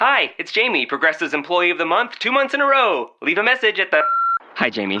Hi, it's Jamie, Progressive's Employee of the Month, 2 months in a row. Leave a message at the... Hi,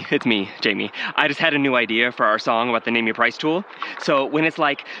 Jamie. It's me, Jamie. I just had a new idea for our song about the Name Your Price tool. So when it's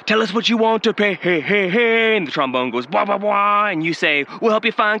like, tell us what you want to pay, hey, hey, hey, and the trombone goes, blah, blah, blah, and you say, we'll help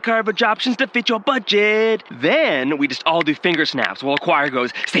you find coverage options to fit your budget. Then we just all do finger snaps while a choir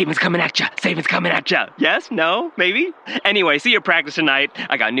goes, savings coming at ya, savings coming at ya. Yes? No? Maybe? Anyway, see your practice tonight.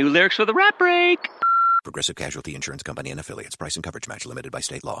 I got new lyrics for the rap break. Progressive Casualty Insurance Company and Affiliates. Price and coverage match limited by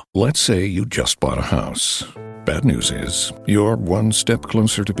state law. Let's say you just bought a house. Bad news is, you're one step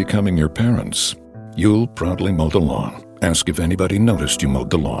closer to becoming your parents. You'll proudly mow the lawn. Ask if anybody noticed you mowed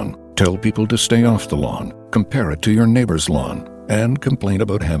the lawn. Tell people to stay off the lawn. Compare it to your neighbor's lawn. And complain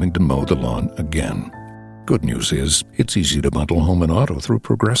about having to mow the lawn again. Good news is, it's easy to bundle home and auto through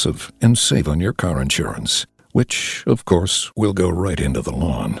Progressive and save on your car insurance. Which, of course, will go right into the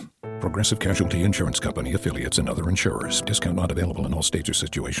lawn. Progressive Casualty Insurance Company, affiliates, and other insurers. Discount not available in all states or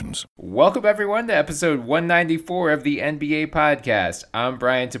situations. Welcome, everyone, to episode 194 of the NBA podcast. I'm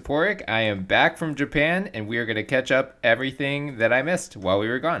Brian Toporek. I am back from Japan, and we are going to catch up everything that I missed while we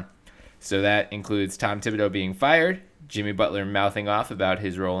were gone. So that includes Tom Thibodeau being fired, Jimmy Butler mouthing off about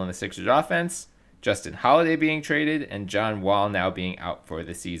his role in the Sixers offense, Justin Holiday being traded, and John Wall now being out for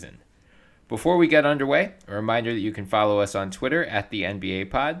the season. Before we get underway, a reminder that you can follow us on Twitter at the NBA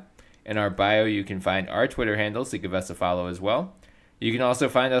Pod. In our bio, you can find our Twitter handles to give us a follow as well. You can also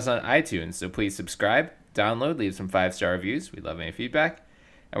find us on iTunes, so please subscribe, download, leave some 5-star reviews. We'd love any feedback.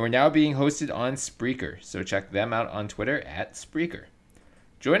 And we're now being hosted on Spreaker, so check them out on Twitter at Spreaker.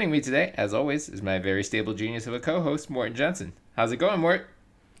 Joining me today, as always, is my very stable genius of a co-host, Morton Jensen. How's it going, Mort?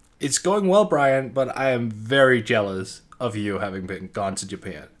 It's going well, Brian, but I am very jealous of you having gone to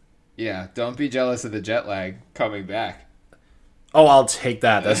Japan. Yeah, don't be jealous of the jet lag coming back. Oh, I'll take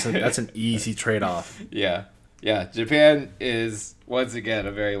that. That's an easy trade-off. Yeah. Japan is, once again,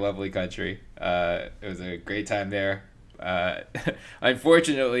 a very lovely country. It was a great time there.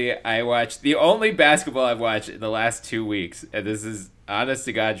 Unfortunately, I watched the only basketball I've watched in the last 2 weeks, and this is honest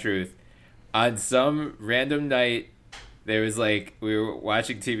to God truth. On some random night, there was we were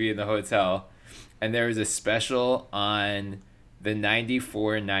watching TV in the hotel, and there was a special on the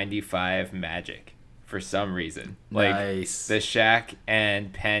 94-95 Magic. For some reason, nice. The Shaq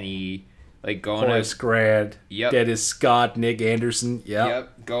and Penny, going Horace Grant, yep. Dennis Scott, Nick Anderson,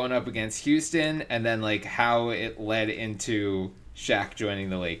 yep, going up against Houston, and then how it led into Shaq joining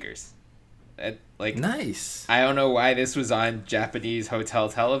the Lakers. Nice. I don't know why this was on Japanese hotel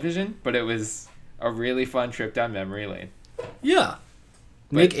television, but it was a really fun trip down memory lane. Yeah,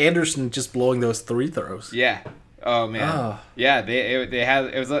 Nick Anderson just blowing those free throws. Yeah. Oh man, yeah. They had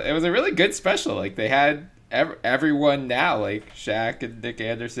it was a really good special. They had everyone now, Shaq and Nick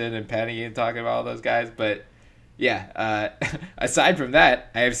Anderson and Penny, and talking about all those guys. But yeah, aside from that,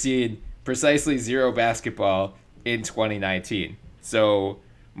 I have seen precisely zero basketball in 2019. So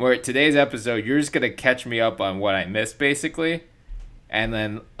more today's episode, you're just gonna catch me up on what I missed basically, and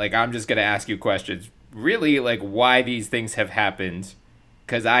then I'm just gonna ask you questions. Really, why these things have happened,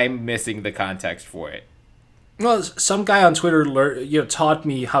 because I'm missing the context for it. Well, some guy on Twitter taught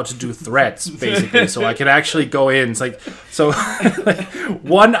me how to do threats, basically, so I could actually go in. It's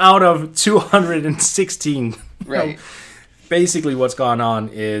 1 out of 216. Right. Basically, what's gone on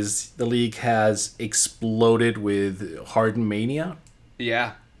is the league has exploded with Harden mania.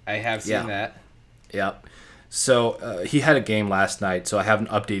 Yeah, I have seen that. Yeah. So he had a game last night, so I haven't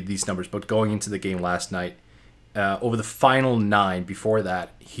updated these numbers, but going into the game last night, over the final 9 before that,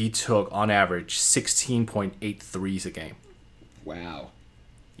 he took, on average, 16.8 threes a game. Wow.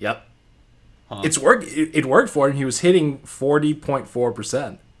 Yep. Huh. It worked for him. He was hitting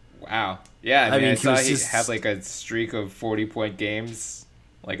 40.4%. Wow. Yeah, I mean, I saw he had a streak of 40-point games,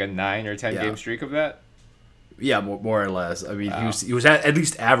 a 9 or 10 game streak of that. Yeah, more or less. I mean, he was at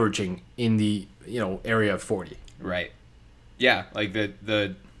least averaging in the area of 40. Right. Yeah,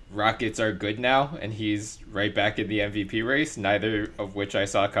 the Rockets are good now, and he's right back in the MVP race, neither of which I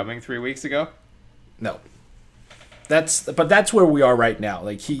saw coming 3 weeks ago. No. That's where we are right now.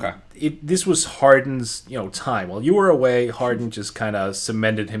 This was Harden's, time. While you were away, Harden just kind of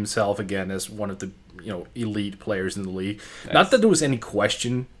cemented himself again as one of the, elite players in the league. Nice. Not that there was any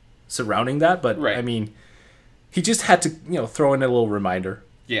question surrounding that, but right. I mean, he just had to, throw in a little reminder.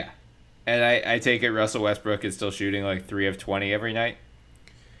 Yeah. And I take it Russell Westbrook is still shooting 3 of 20 every night.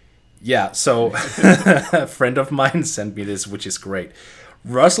 Yeah, so a friend of mine sent me this, which is great.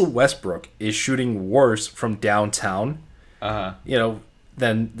 Russell Westbrook is shooting worse from downtown.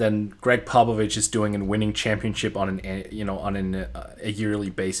 than Greg Popovich is doing and winning championship on a yearly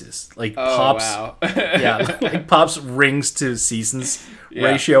basis. Like Pop's, wow. yeah, like Pop's rings to seasons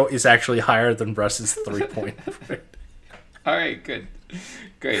ratio is actually higher than Russ's 3-point rate. All right, good,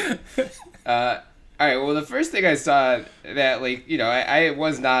 great. All right, well, the first thing I saw that, like, I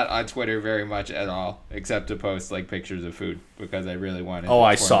was not on Twitter very much at all, except to post, like, pictures of food, because I really wanted to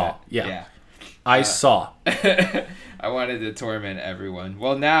I saw. Yeah. I saw. I wanted to torment everyone.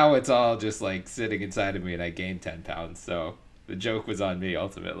 Well, now it's all just, like, sitting inside of me, and I gained 10 pounds, so the joke was on me,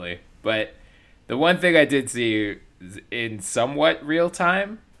 ultimately. But the one thing I did see in somewhat real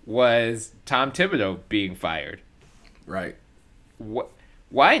time was Tom Thibodeau being fired. Right.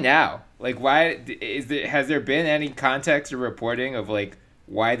 Why now? Like, why has there been any context or reporting of, like,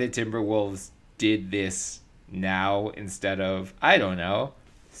 why the Timberwolves did this now instead of, I don't know,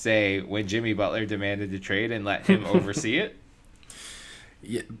 say when Jimmy Butler demanded to trade and let him oversee it?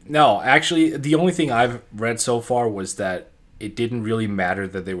 Yeah, no, actually, the only thing I've read so far was that it didn't really matter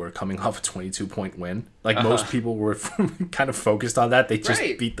that they were coming off a 22-point win. Like, most people were kind of focused on that. They just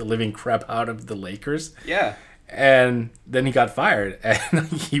beat the living crap out of the Lakers. Yeah. And then he got fired, and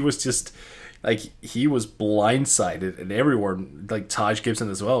he was just like, he was blindsided, and everyone, like Taj Gibson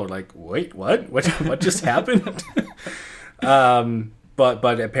as well, were like, wait, what just happened?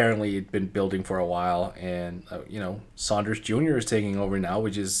 But apparently it'd been building for a while, and Saunders Jr. is taking over now,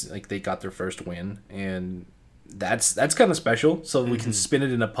 which is like they got their first win, and that's kind of special. So we can spin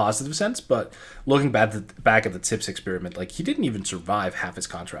it in a positive sense. But looking back at the Thibs experiment, like, he didn't even survive half his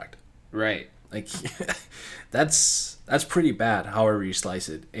contract. Right. Like, that's pretty bad, however you slice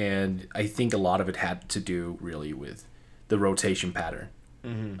it. And I think a lot of it had to do really with the rotation pattern.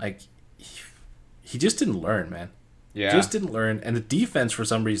 Mm-hmm. Like, he just didn't learn, man. Yeah. Just didn't learn. And the defense, for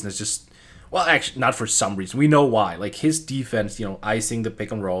some reason, is just... Well, actually, not for some reason. We know why. Like, his defense, icing the pick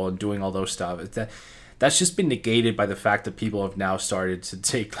and roll and doing all those stuff, that's just been negated by the fact that people have now started to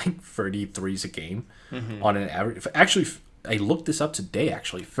take, like, 33s a game on an average. Actually... I looked this up today,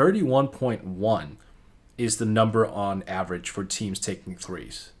 actually. 31.1 is the number on average for teams taking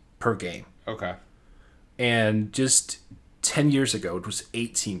threes per game. Okay. And just 10 years ago, it was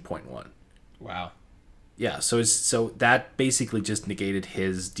 18.1. Wow. Yeah, so that basically just negated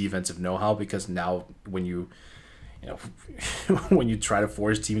his defensive know-how, because now when you when you try to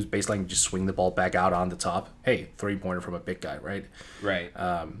force teams baseline, just swing the ball back out on the top. Hey, 3-pointer from a big guy, right? Right.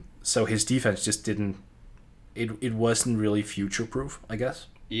 So his defense just didn't... It wasn't really future-proof, I guess.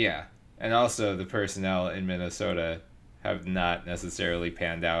 Yeah, and also the personnel in Minnesota have not necessarily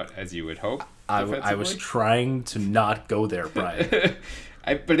panned out as you would hope. I was trying to not go there, Brian.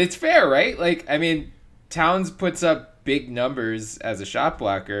 But it's fair, right? Like, I mean, Towns puts up big numbers as a shot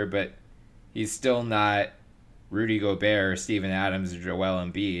blocker, but he's still not Rudy Gobert, Steven Adams, or Joel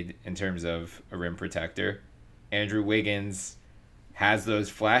Embiid in terms of a rim protector. Andrew Wiggins has those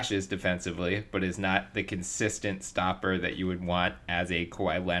flashes defensively, but is not the consistent stopper that you would want as a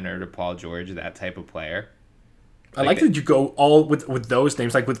Kawhi Leonard or Paul George, that type of player. I like that you go all with those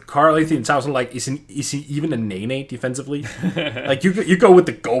names, like with Karl-Anthony Towns. Like, is he even a Nene defensively? Like, you go with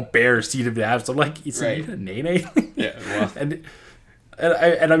the Gobert, Steven Adams. I'm like, is he even a Nene? Yeah, well.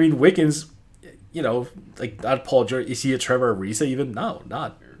 and I mean, Wiggins, like, not Paul George. Is he a Trevor Ariza even? No,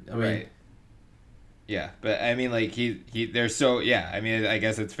 not. I mean. Right. Yeah, but I mean, like, they're so, yeah, I mean, I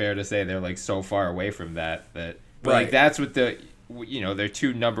guess it's fair to say they're, like, so far away from that, but like, that's what their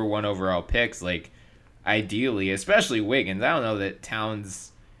 2 number 1 overall picks, like, ideally, especially Wiggins. I don't know that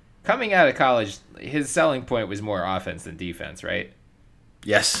Towns, coming out of college, his selling point was more offense than defense, right?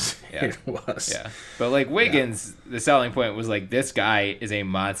 Yes, yeah. It was. Yeah, but, like, Wiggins, the selling point was, like, this guy is a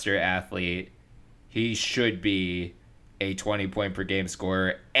monster athlete. He should be a 20-point per game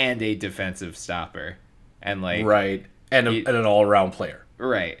scorer and a defensive stopper, and like and an all-around player,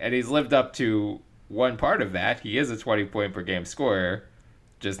 right? And he's lived up to one part of that. He is a 20-point per game scorer,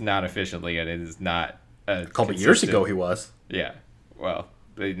 just not efficiently, and it is not a couple years ago he was. Yeah, well,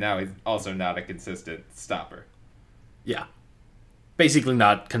 but now he's also not a consistent stopper. Yeah, basically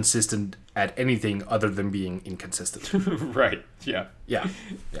not consistent at anything other than being inconsistent. Right. Yeah. Yeah.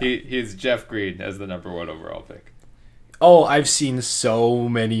 He's Jeff Green as the number 1 overall pick. Oh, I've seen so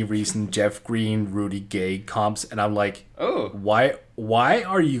many recent Jeff Green, Rudy Gay comps, and I'm like, oh, why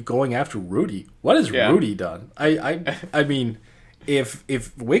are you going after Rudy? What has Rudy done? I mean,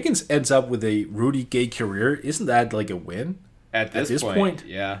 if Wiggins ends up with a Rudy Gay career, isn't that like a win? At this point?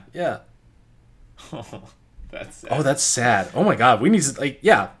 Yeah. Yeah. Oh, that's sad. Oh, that's sad. Oh my God, we need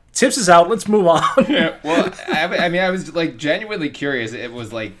to Thibs is out. Let's move on. Yeah, well, I mean, I was like genuinely curious. It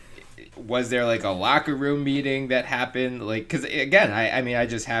was like, was there like a locker room meeting that happened? Like, because again, I mean, I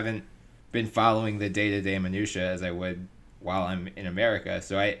just haven't been following the day-to-day minutia as I would while I'm in America.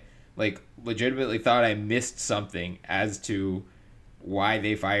 So I like legitimately thought I missed something as to why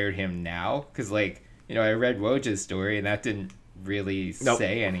they fired him now. Because like, you know, I read Woj's story and that didn't really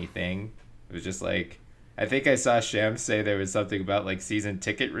say anything. It was just like, I think I saw Shams say there was something about like season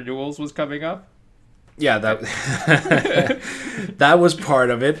ticket renewals was coming up. Yeah, that that was part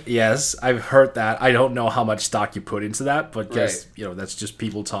of it. Yes, I've heard that. I don't know how much stock you put into that, but guess you know that's just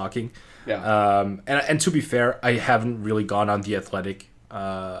people talking. Yeah. And to be fair, I haven't really gone on the Athletic,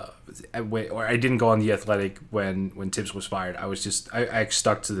 or I didn't go on the Athletic when Thibs was fired. I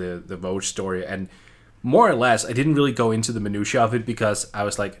stuck to the Woj story, and more or less, I didn't really go into the minutia of it because I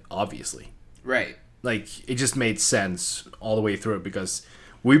was like, obviously, Right. like it just made sense all the way through it because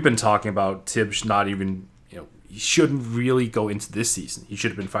we've been talking about Thibs not even, you know, he shouldn't really go into this season. He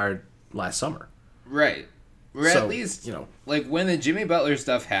should have been fired last summer. Right. Or So, at least, you know, like when the Jimmy Butler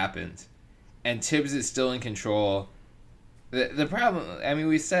stuff happened and Thibs is still in control, the problem, I mean,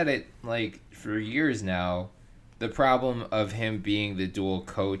 we said it like for years now, the problem of him being the dual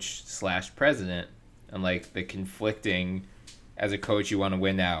coach / president and like the conflicting, as a coach you want to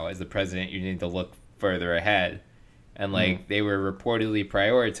win now, as the president you need to look further ahead. And like they were reportedly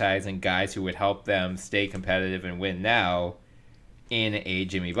prioritizing guys who would help them stay competitive and win now in a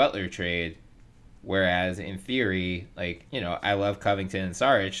Jimmy Butler trade. Whereas in theory, like, you know, I love Covington and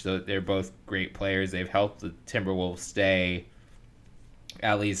Saric, so they're both great players. They've helped the Timberwolves stay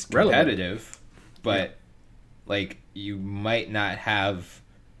at least competitive. But like you might not have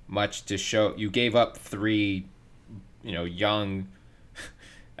much to show. You gave up 3, you know, young,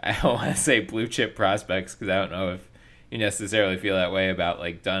 I don't want to say blue chip prospects because I don't know if you necessarily feel that way about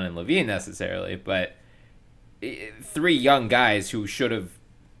like Dunn and Levine necessarily, but 3 young guys who should have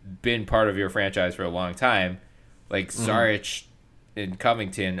been part of your franchise for a long time, like Saric and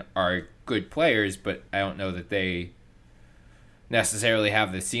Covington are good players, but I don't know that they necessarily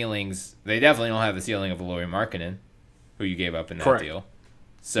have the ceilings. They definitely don't have the ceiling of Lauri Markkanen, who you gave up in that deal.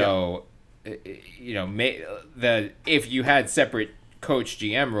 So, you know, if you had separate coach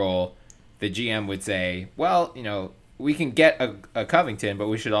GM role, the GM would say, well, you know, we can get a Covington, but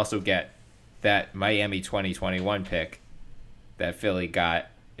we should also get that Miami 2021 pick that Philly got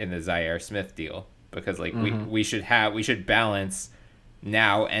in the Zaire Smith deal, because like we should balance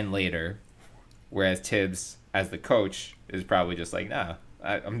now and later, whereas Thibs as the coach is probably just like, nah,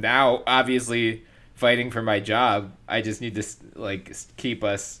 I'm now obviously fighting for my job. I just need to like keep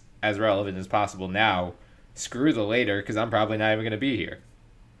us as relevant as possible now. Screw the later, because I'm probably not even going to be here.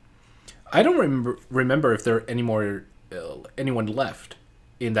 I don't remember if there are anyone left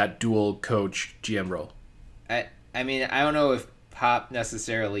in that dual coach GM role. I mean, I don't know if Pop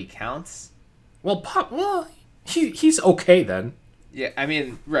necessarily counts. Well, he's okay then. Yeah, I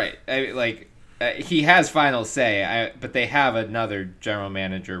mean, right. He has final say, but they have another general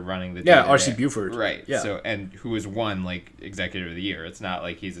manager running the team. Yeah, R.C. Buford. Right. Yeah. So, and who has won like executive of the year. It's not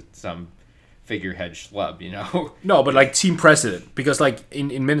like he's some figurehead schlub, you know. No, but like team president, because like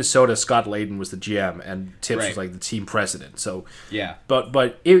in Minnesota, Scott Layden was the GM and Thibs was like the team president. So yeah.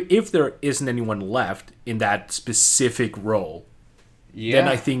 But if there isn't anyone left in that specific role, then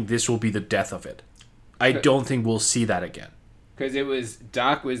I think this will be the death of it. I don't think we'll see that again. Because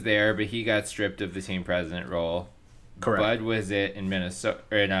Doc was there, but he got stripped of the team president role. Correct. Bud was in Minnesota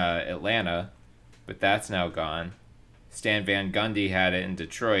or in Atlanta, but that's now gone. Stan Van Gundy had it in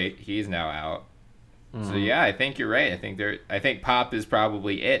Detroit. He's now out. So yeah, I think you're right. I think Pop is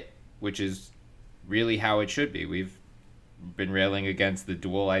probably it, which is really how it should be. We've been railing against the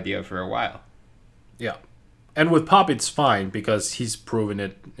dual idea for a while. Yeah. And with Pop, it's fine because he's proven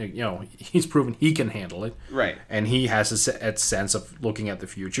it. You know, he's proven he can handle it. Right. And he has a sense of looking at the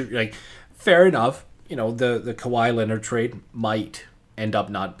future. Like, fair enough. You know, the Kawhi Leonard trade might end up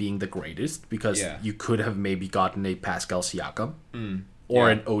not being the greatest because you could have maybe gotten a Pascal Siakam or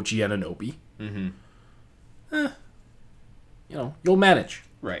an OG Anunoby. Mm-hmm. You know, you'll manage.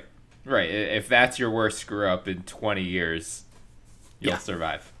 Right. Right. If that's your worst screw up in 20 years, you'll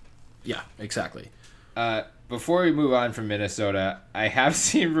survive. Yeah, exactly. Before we move on from Minnesota, I have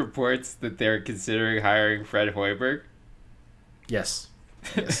seen reports that they're considering hiring Fred Hoiberg. Yes.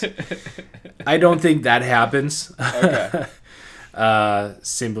 I don't think that happens. Okay.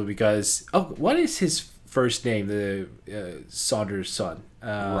 Simply because... Oh, what is his first name? The Saunders' son.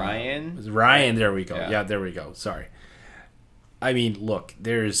 Ryan? Ryan, there we go. Yeah, there we go. Sorry. I mean, look,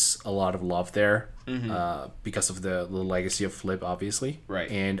 there's a lot of love there. because of the legacy of Flip, obviously. Right.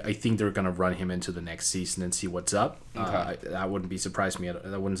 And I think they're going to run him into the next season and see what's up. Okay. That wouldn't surprise me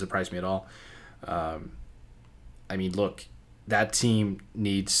at all. I mean, look, that team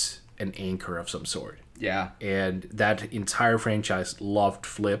needs an anchor of some sort. Yeah. And that entire franchise loved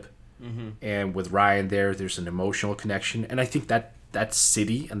Flip. And with Ryan there's an emotional connection. And I think that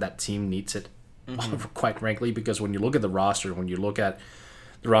city and that team needs it, quite frankly, because when you look at the roster, when you look at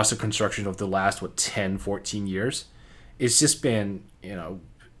the roster construction of the last, 10, 14 years, it's just been,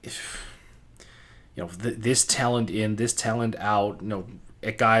 this talent in, this talent out,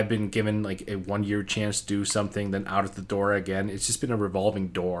 a guy been given like a 1-year chance to do something, then out of the door again. It's just been a revolving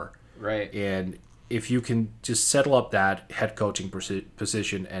door. Right. And if you can just settle up that head coaching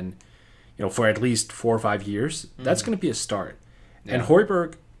position and, for at least 4 or 5 years, that's going to be a start. Yeah. And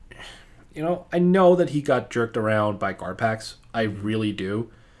Hoiberg, I know that he got jerked around by Garpax. I really do.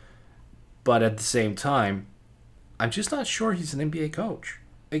 But at the same time, I'm just not sure he's an NBA coach.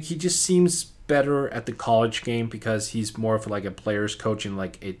 Like, he just seems better at the college game because he's more of like a player's coach and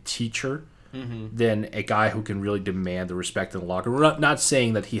like a teacher than a guy who can really demand the respect in the locker room. We're not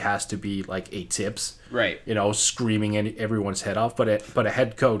saying that he has to be like a Thibs, right? Screaming everyone's head off. But a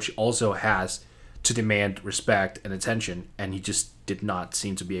head coach also has to demand respect and attention, and he just did not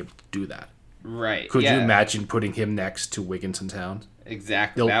seem to be able to do that. Right. Could you imagine putting him next to Wiggins and Towns?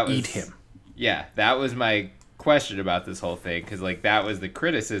 Exactly. They'll eat him. Yeah, that was my question about this whole thing, because like that was the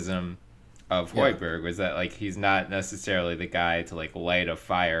criticism of Hoiberg, was that like he's not necessarily the guy to like light a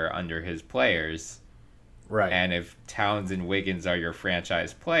fire under his players. Right. And if Towns and Wiggins are your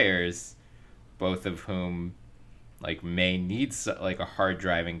franchise players, both of whom like may need like a hard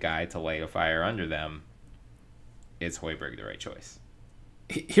driving guy to light a fire under them, is Hoiberg the right choice?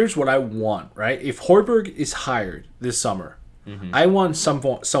 Here's what I want, right? If Hoiberg is hired this summer, I want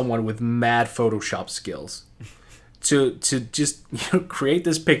someone with mad Photoshop skills to just create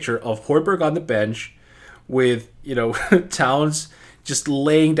this picture of Hoiberg on the bench with Towns just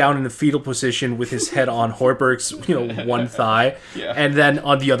laying down in a fetal position with his head on Hoiberg's one thigh, and then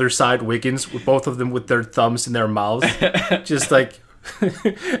on the other side Wiggins, with both of them with their thumbs in their mouths, just like,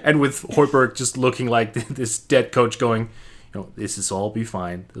 and with Hoiberg just looking like this dead coach going, this is all be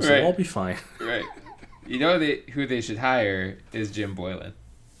fine. This will all be fine. Right. Who they should hire is Jim Boylan.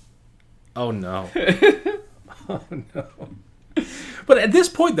 Oh no. Oh no. But at this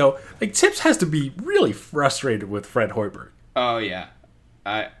point though, like Thibs has to be really frustrated with Fred Hoiberg. Oh yeah.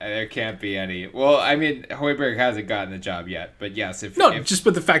 There can't be any. Well, I mean, Hoiberg hasn't gotten the job yet, but yes, if just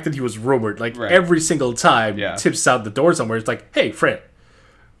but the fact that he was rumored, like every single time Thibs out the door somewhere, it's like, hey Fred,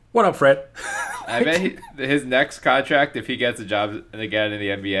 what up, Fred? I bet his next contract, if he gets a job again in the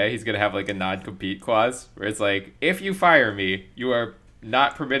NBA, he's gonna have like a non-compete clause where it's like, if you fire me, you are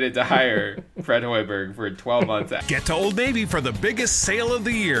not permitted to hire Fred Hoiberg for 12 months. Get to Old Navy for the biggest sale of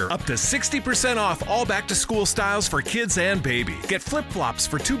the year. Up to 60% off all back-to-school styles for kids and baby. Get flip-flops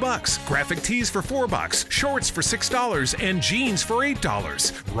for $2, graphic tees for $4, shorts for $6, and jeans for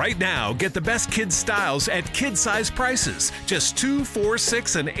 $8. Right now, get the best kids' styles at kid-size prices. Just $2, $4,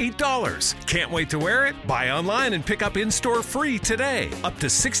 $6, and $8. Can't wait to wear it? Buy online and pick up in-store free today. Up to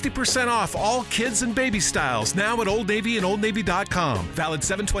 60% off all kids and baby styles now at Old Navy and OldNavy.com. Valid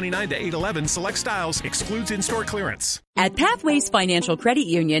 7/29 to 8/11. Select styles. Excludes in-store clearance. At Pathways Financial Credit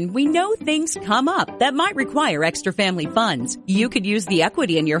Union, we know things come up that might require extra family funds. You could use the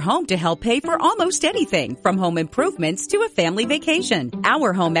equity in your home to help pay for almost anything, from home improvements to a family vacation.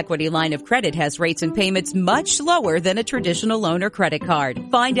 Our home equity line of credit has rates and payments much lower than a traditional loan or credit card.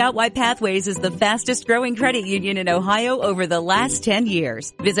 Find out why Pathways is the fastest growing credit union in Ohio over the last 10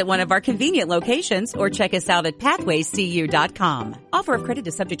 years. Visit one of our convenient locations or check us out at pathwayscu.com. Offer of credit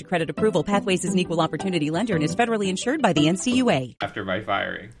is subject to credit approval. Pathways is an equal opportunity lender and is federally insured by the NCUA. After my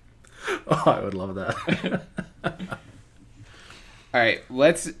firing. Oh, I would love that. All right,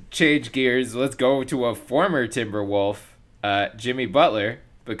 let's change gears. Let's go to a former Timberwolf, Jimmy Butler,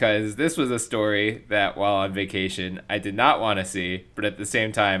 because this was a story that while on vacation I did not want to see, but at the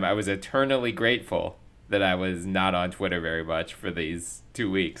same time I was eternally grateful that I was not on Twitter very much for these 2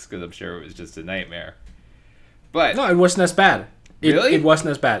 weeks, because I'm sure it was just a nightmare. But no, it wasn't as bad. Really? It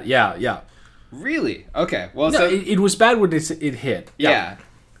wasn't as bad. Yeah. Really? Okay. Well, no, so it was bad when it hit. Yeah.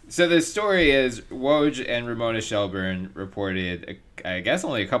 So the story is Woj and Ramona Shelburne reported, I guess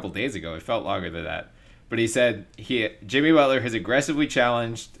only a couple days ago. It felt longer than that. But he said Jimmy Butler has aggressively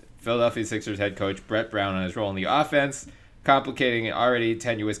challenged Philadelphia Sixers head coach Brett Brown on his role in the offense, complicating an already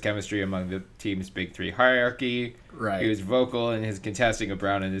tenuous chemistry among the team's Big Three hierarchy. Right. He was vocal in his contesting of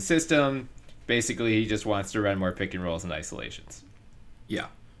Brown in his system. Basically, he just wants to run more pick and rolls and isolations. Yeah.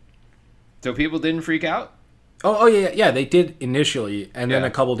 So people didn't freak out? Oh yeah, they did initially, and then Yeah.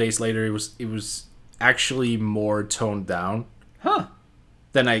 a couple days later, it was actually more toned down. Huh.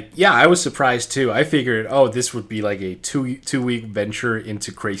 Then I was surprised too. I figured, this would be like a two-week venture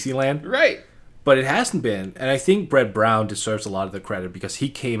into crazy land, Right. but it hasn't been. And I think Brett Brown deserves a lot of the credit because he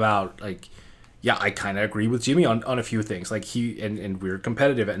came out like, yeah, I kind of agree with Jimmy on a few things. Like and we're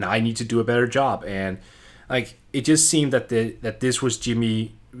competitive, and I need to do a better job. And like it just seemed that this was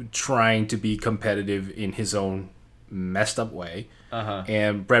Jimmy trying to be competitive in his own messed up way.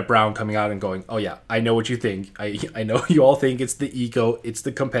 And Brett Brown coming out and going, oh yeah, I know what you think. I know you all think it's the ego, it's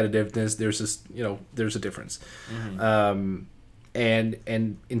the competitiveness. There's this, there's a difference. And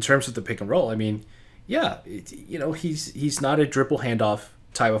in terms of the pick and roll, I mean, yeah, he's not a dribble handoff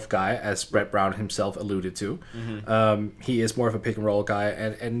type of guy, as Brett Brown himself alluded to. He is more of a pick and roll guy,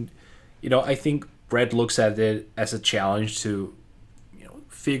 and I think Brett looks at it as a challenge to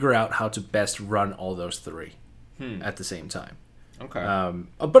figure out how to best run all those three at the same time. Okay.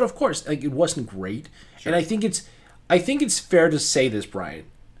 But of course, like, it wasn't great, and I think it's fair to say this, Brian,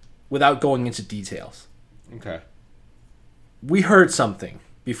 without going into details. Okay. We heard something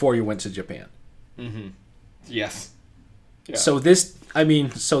before you went to Japan. Yes. Yeah. So this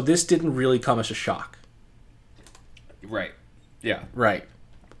didn't really come as a shock. Right. Yeah. Right.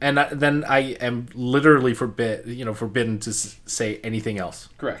 And then I am literally forbidden to say anything else.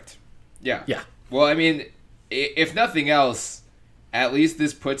 Correct. Yeah. Yeah. Well, I mean, if nothing else, at least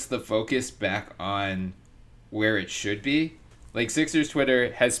this puts the focus back on where it should be. Like, Sixers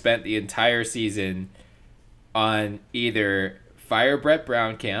Twitter has spent the entire season on either fire Brett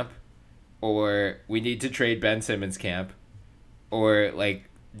Brown camp, or we need to trade Ben Simmons camp, or like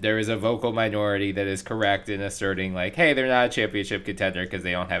there is a vocal minority that is correct in asserting like, hey, they're not a championship contender because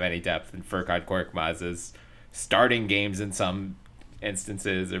they don't have any depth, and Furkan Korkmaz is starting games in some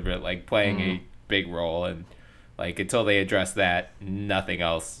instances, or like playing a big role, and like until they address that, nothing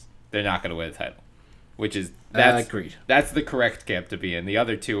else, they're not going to win a title. Which is agreed. That's the correct camp to be in. The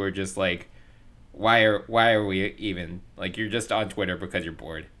other two are just like, why are we even, like, you're just on Twitter because you're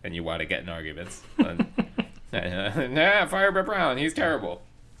bored and you want to get in arguments. Fire Brett Brown, he's terrible.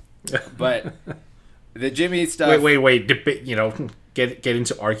 But the Jimmy stuff. Wait. Get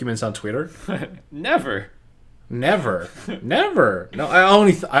into arguments on Twitter? Never. No,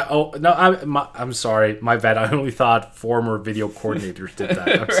 I'm sorry. My bad. I only thought former video coordinators did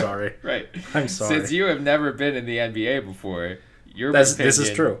that. I'm sorry. Right. I'm sorry. Since you have never been in the NBA before, this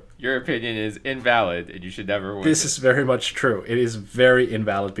is true. Your opinion is invalid, and you should never win. This is very much true. It is very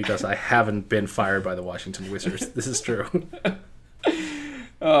invalid because I haven't been fired by the Washington Wizards. This is true.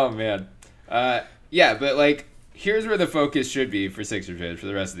 Oh, man. Yeah, but, like, here's where the focus should be for Sixers fans for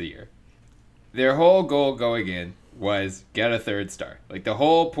the rest of the year. Their whole goal going in was get a third star. Like, the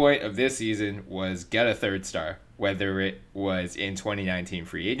whole point of this season was get a third star, whether it was in 2019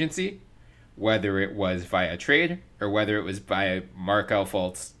 free agency, whether it was via trade, or whether it was by Markelle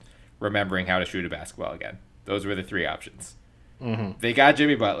Fultz remembering how to shoot a basketball again. Those were the three options. They got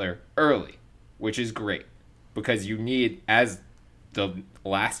Jimmy Butler early, which is great, because you need, as the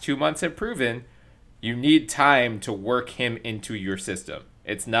last 2 months have proven, you need time to work him into your system.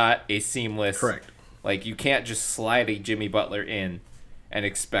 It's not a seamless... Correct. Like, you can't just slide a Jimmy Butler in and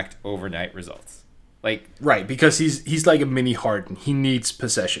expect overnight results. Like, right, because he's like a mini Harden. He needs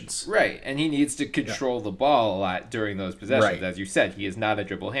possessions. Right, and he needs to control the ball a lot during those possessions. Right. As you said, he is not a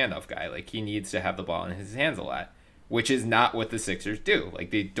dribble handoff guy. Like, he needs to have the ball in his hands a lot, which is not what the Sixers do. Like,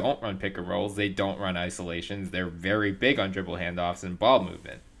 they don't run pick and rolls. They don't run isolations. They're very big on dribble handoffs and ball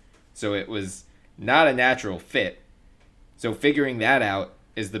movement. So it was not a natural fit. So figuring that out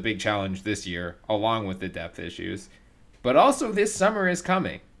is the big challenge this year, along with the depth issues. But also, this summer is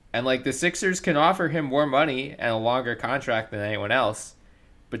coming. And, like, the Sixers can offer him more money and a longer contract than anyone else.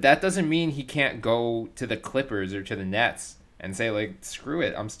 But that doesn't mean he can't go to the Clippers or to the Nets and say, like, screw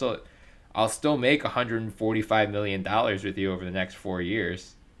it. I'll still make $145 million with you over the next 4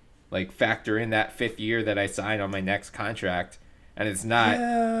 years. Like, factor in that fifth year that I sign on my next contract. And it's not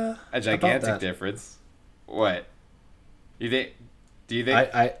a gigantic difference. What? Do you think?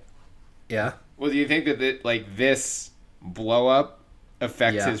 Yeah. Well, do you think that this blow up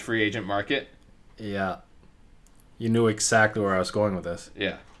affects his free agent market? Yeah. You knew exactly where I was going with this.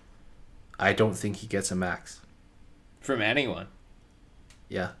 Yeah. I don't think he gets a max. From anyone.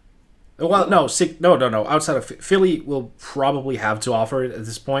 Yeah. Well, no. Outside of Philly, will probably have to offer it at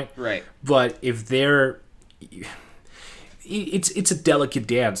this point. Right. But if they're... it's a delicate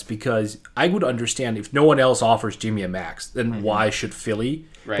dance because I would understand if no one else offers Jimmy a max, then why should Philly?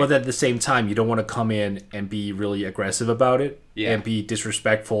 Right. But at the same time, you don't want to come in and be really aggressive about it and be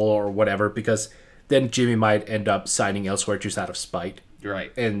disrespectful or whatever, because then Jimmy might end up signing elsewhere just out of spite.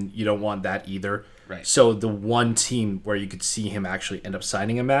 Right. And you don't want that either. Right. So the one team where you could see him actually end up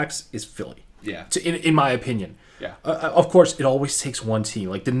signing a max is Philly. Yeah. In my opinion. Yeah. Of course, it always takes one team.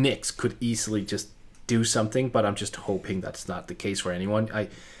 Like the Knicks could easily just do something, but I'm just hoping that's not the case for anyone.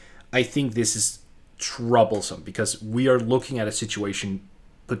 I think this is troublesome because we are looking at a situation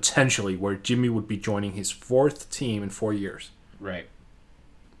potentially where Jimmy would be joining his 4th team in 4 years. Right.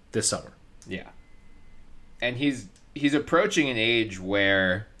 This summer. Yeah. And he's approaching an age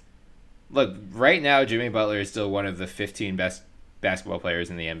where, look, right now Jimmy Butler is still one of the 15 best basketball players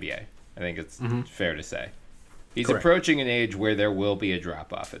in the NBA. I think it's fair to say. He's Correct. approaching an age where there will be a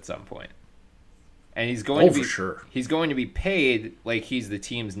drop-off at some point. And he's going to be for sure. He's going to be paid like he's the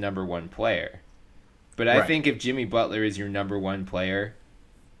team's number 1 player. But I think if Jimmy Butler is your number 1 player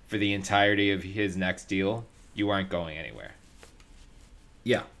for the entirety of his next deal, you aren't going anywhere.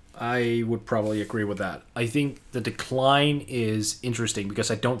 Yeah, I would probably agree with that. I think the decline is interesting because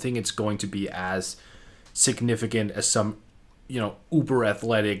I don't think it's going to be as significant as some, uber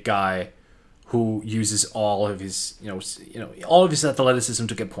athletic guy who uses all of his, all of his athleticism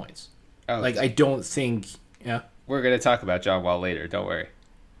to get points. Oh, like I don't think, yeah. We're going to talk about John Wall later. Don't worry.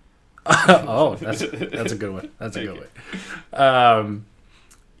 Oh, that's a good one. That's a good one.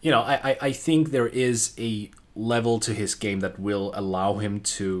 I think there is a level to his game that will allow him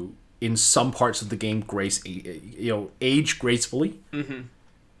to, in some parts of the game, age gracefully. Mm-hmm.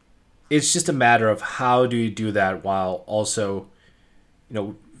 It's just a matter of how do you do that while also,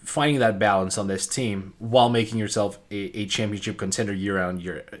 finding that balance on this team while making yourself a championship contender year on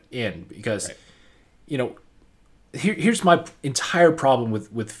year in. Because, here's my entire problem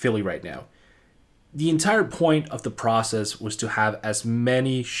with Philly right now. The entire point of the process was to have as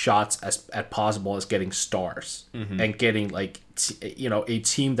many shots as possible as getting stars and getting a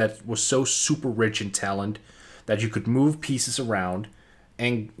team that was so super rich in talent that you could move pieces around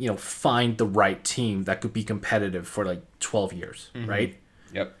and find the right team that could be competitive for 12 years, right?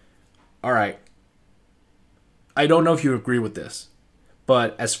 Yep. All right. I don't know if you agree with this,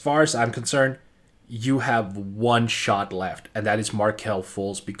 but as far as I'm concerned, you have one shot left, and that is Markelle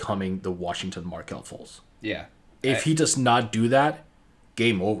Fultz becoming the Washington Markelle Fultz. Yeah. If he does not do that,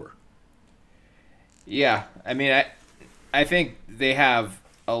 game over. Yeah. I mean, I think they have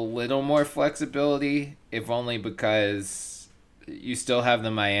a little more flexibility, if only because you still have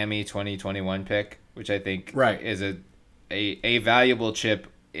the Miami 2021 pick, which I think is a valuable chip,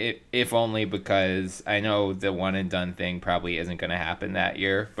 if only because I know the one and done thing probably isn't going to happen that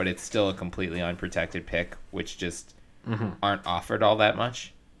year, but it's still a completely unprotected pick, which just aren't offered all that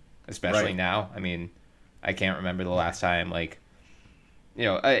much, especially now. I mean, I can't remember the last time like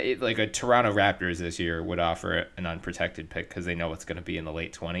a Toronto Raptors this year would offer an unprotected pick because they know it's going to be in the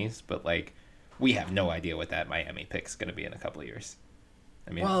late 20s, but we have no idea what that Miami pick's going to be in a couple of years.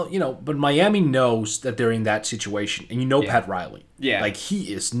 I mean, but Miami knows that they're in that situation, and Pat Riley. Yeah.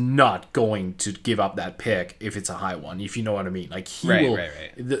 He is not going to give up that pick if it's a high one, if you know what I mean. He will.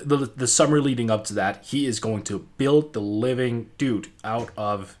 Right. The summer leading up to that, he is going to build the living dude out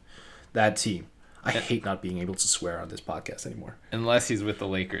of that team. I hate not being able to swear on this podcast anymore. Unless he's with the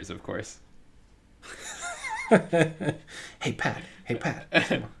Lakers, of course. Hey, Pat.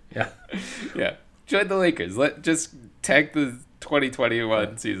 Yeah. Yeah. Join the Lakers. Just take the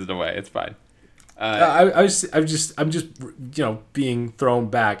 2021 season away. It's fine. I'm just being thrown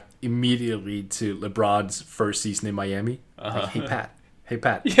back immedially to LeBron's first season in Miami. Hey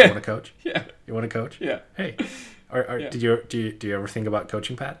Pat, yeah. You want to coach? Yeah. You want to coach? Yeah. Hey, Yeah. do you ever think about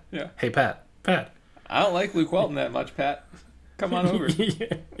coaching Pat? Yeah. Hey Pat. I don't like Luke Walton that much, Pat. Come on over.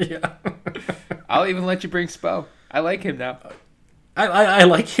 Yeah. I'll even let you bring Spo. I like him now. I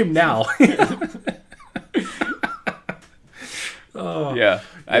like him now. Oh, yeah.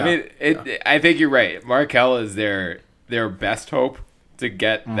 I mean, I think you're right. Markelle is their best hope to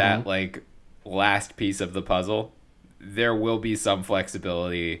get that last piece of the puzzle. There will be some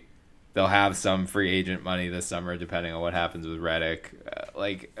flexibility. They'll have some free agent money this summer, depending on what happens with Redick.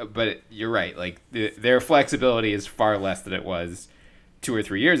 But you're right. Their flexibility is far less than it was 2 or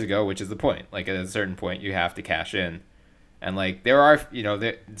 3 years ago, which is the point. At a certain point, you have to cash in. And there are,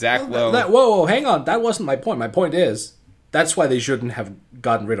 Zach Lowe. Whoa, hang on. That wasn't my point. My point is, that's why they shouldn't have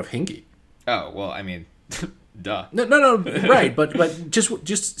gotten rid of Hinkie. Oh, well, I mean, duh. No, right. But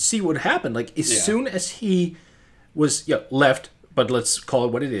just see what happened. Soon as he was left, but let's call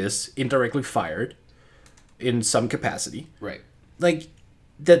it what it is, indirectly fired, in some capacity. Right. Like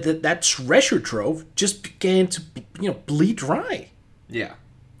that treasure trove just began to bleed dry. Yeah.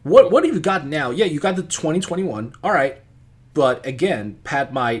 What have you got now? Yeah, you got the 2021. All right. But again,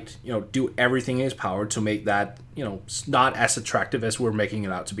 Pat might, do everything in his power to make that, not as attractive as we're making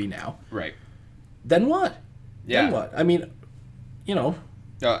it out to be now. Right. Then what? Yeah. Then what? I mean,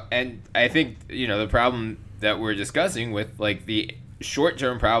 and I think, the problem that we're discussing with, like, the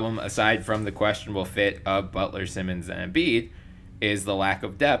short-term problem, aside from the questionable fit of Butler, Simmons, and Embiid, is the lack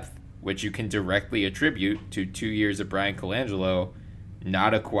of depth, which you can directly attribute to 2 years of Brian Colangelo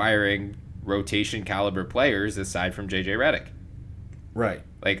not acquiring rotation caliber players aside from JJ Redick. Right.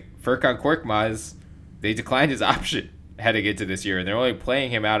 Like, Furkan Korkmaz, they declined his option heading into this year, and they're only playing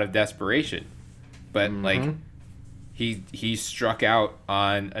him out of desperation. But, like, he struck out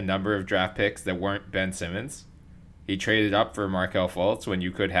on a number of draft picks that weren't Ben Simmons. He traded up for Markelle Fultz when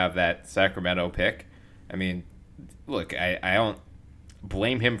you could have that Sacramento pick. I mean, look, I don't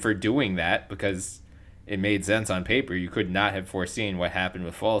blame him for doing that because it made sense on paper. You could not have foreseen what happened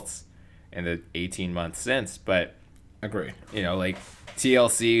with Fultz in the 18 months since. But, agree. Like,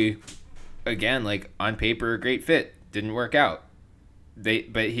 TLC, again, like, on paper, a great fit. Didn't work out.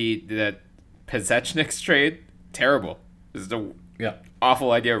 That Pezechnik's trade, terrible. This is an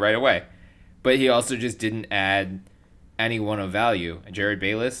awful idea right away. But he also just didn't add anyone of value. And Jared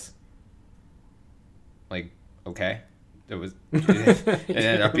Bayless, like, okay. It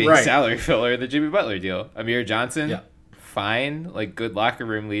ended up being salary filler in the Jimmy Butler deal. Amir Johnson, fine, like, good locker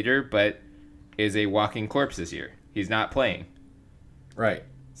room leader, but is a walking corpse this year. He's not playing. Right.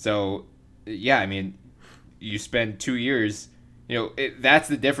 So, yeah, I mean, you spend 2 years, that's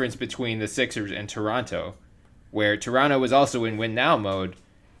the difference between the Sixers and Toronto, where Toronto was also in win now mode,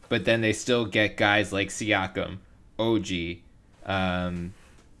 but then they still get guys like Siakam, OG,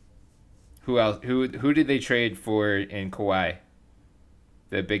 who else? Who did they trade for in Kawhi?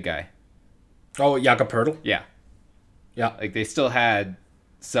 The big guy. Oh, Jakob Poeltl? Yeah. Yeah. Like, they still had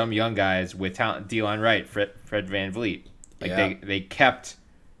some young guys with talent. Delon Wright, Fred Van Vliet. Like, they kept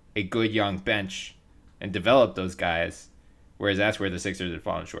a good young bench and developed those guys, whereas that's where the Sixers had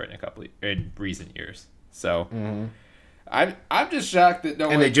fallen short in recent years. So, I'm just shocked that no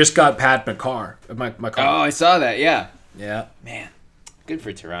one... And they just got Pat McCarr. Oh, I saw that, yeah. Yeah. Man, good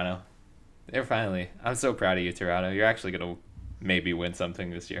for Toronto. They're finally... I'm so proud of you, Toronto. You're actually going to maybe win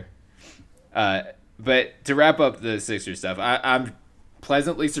something this year. But to wrap up the Sixers stuff, I'm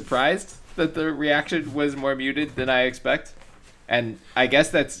pleasantly surprised that the reaction was more muted than I expect. And I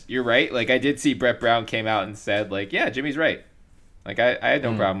guess you're right. Like, I did see Brett Brown came out and said, like, yeah, Jimmy's right. Like, I had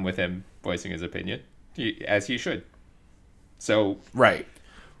no problem with him voicing his opinion, as he should. So... Right.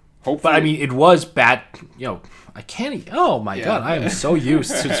 Hopefully... But, I mean, it was bad, I can't... Oh, my God, I am so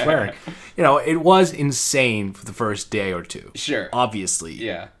used to swearing. It was insane for the first day or two. Sure. Obviously.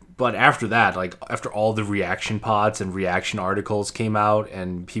 Yeah. But after that, like, after all the reaction pods and reaction articles came out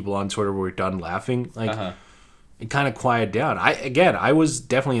and people on Twitter were done laughing, like, it kind of quieted down. I was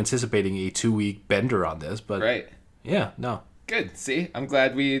definitely anticipating a 2-week bender on this, but... Right. Yeah, no. Good. See, I'm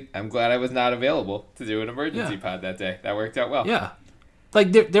glad I was not available to do an emergency pod that day. That worked out well. Yeah.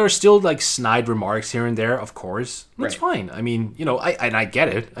 Like, there are still, like, snide remarks here and there, of course. That's fine. I mean, I get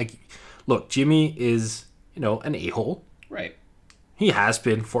it. Like, look, Jimmy is, an a-hole. Right. He has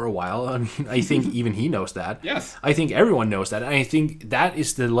been for a while. I mean, I think even he knows that. Yes. I think everyone knows that. And I think that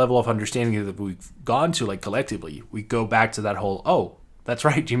is the level of understanding that we've gone to, like, collectively. We go back to that whole, oh, that's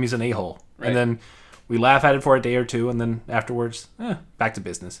right, Jimmy's an a-hole. Right. And then we laugh at it for a day or two, and then afterwards, back to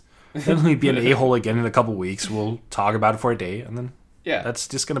business. Then he'll be an a-hole again in a couple weeks. We'll talk about it for a day, and then that's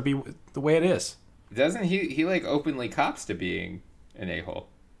just going to be the way it is. Doesn't he like, openly cops to being an a-hole?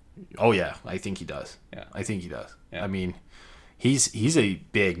 Oh, yeah. I think he does. Yeah. I think he does. Yeah. I mean... He's a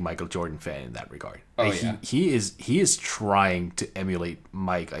big Michael Jordan fan in that regard. Oh, like, yeah. He is trying to emulate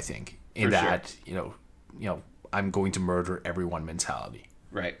Mike, I think, in For that, sure. I'm going to murder everyone mentality.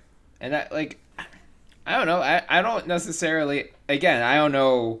 Right. And that, like, I don't know. I don't necessarily, again, I don't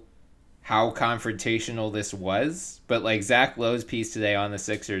know how confrontational this was, but, like, Zach Lowe's piece today on the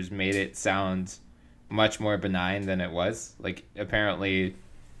Sixers made it sound much more benign than it was. Like, apparently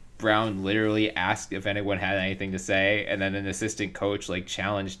Brown literally asked if anyone had anything to say, and then an assistant coach, like,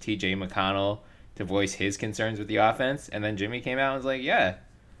 challenged TJ McConnell to voice his concerns with the offense, and then Jimmy came out and was like, yeah,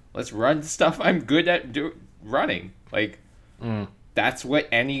 let's run stuff I'm good at running. Like, that's what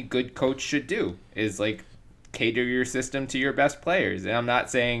any good coach should do, is, like, cater your system to your best players. And I'm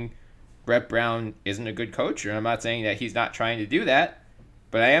not saying Brett Brown isn't a good coach, or I'm not saying that he's not trying to do that,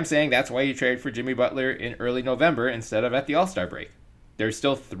 but I am saying that's why you traded for Jimmy Butler in early November instead of at the All-Star break. there's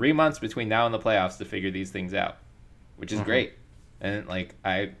still 3 months between now and the playoffs to figure these things out, which is great. And like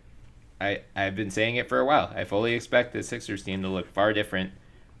I've been saying it for a while. I fully expect the Sixers team to look far different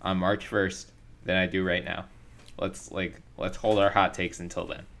on March 1st than I do right now. Let's hold our hot takes until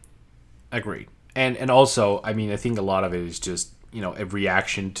then. Agreed. And also, I mean, I think a lot of it is just, a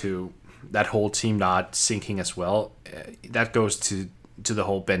reaction to that whole team not syncing as well. That goes to the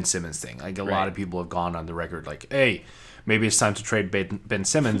whole Ben Simmons thing. Like a lot of people have gone on the record like, hey, maybe it's time to trade Ben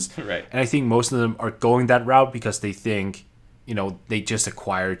Simmons. Right. And I think most of them are going that route because they think, they just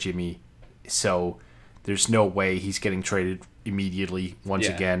acquired Jimmy, so there's no way he's getting traded immediately once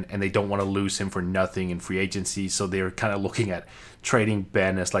again, and they don't want to lose him for nothing in free agency, so they're kind of looking at trading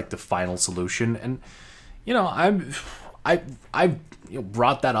Ben as like the final solution. And I've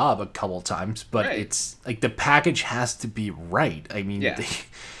brought that up a couple of times, but it's like the package has to be right. I mean,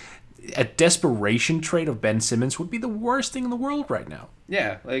 a desperation trade of Ben Simmons would be the worst thing in the world right now.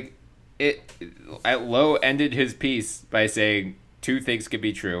 Yeah, like Lowe ended his piece by saying 2 things could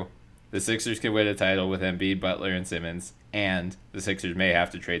be true. The Sixers could win a title with Embiid, Butler, and Simmons, and the Sixers may have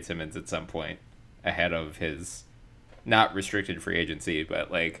to trade Simmons at some point ahead of his not restricted free agency,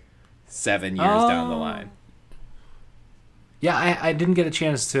 but like 7 years down the line. Yeah, I didn't get a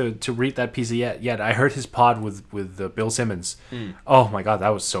chance to read that piece yet. I heard his pod with Bill Simmons. Oh my God, that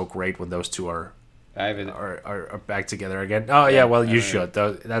was so great when those two are back together again. Oh yeah, well you should.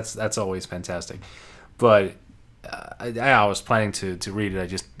 That's always fantastic. But I was planning to read it. I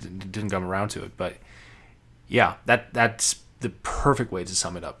just didn't come around to it. But yeah, that's the perfect way to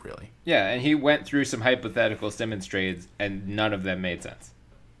sum it up, really. Yeah, and he went through some hypothetical Simmons trades, and none of them made sense.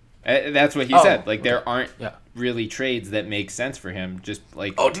 That's what he said. Like, there aren't really trades that make sense for him. Just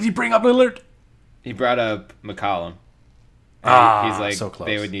like... Oh, did he bring up Lillard? He brought up McCollum. He's like, so close.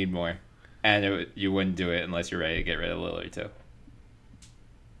 They would need more. And you wouldn't do it unless you're ready to get rid of Lillard, too.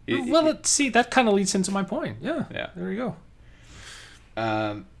 Well, let's see. That kind of leads into my point. Yeah. There we go.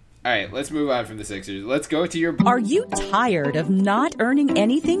 All right, let's move on from the Sixers. Let's go to your... Are you tired of not earning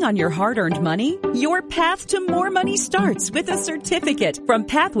anything on your hard-earned money? Your path to more money starts with a certificate from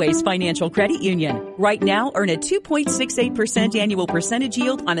Pathways Financial Credit Union. Right now, earn a 2.68% annual percentage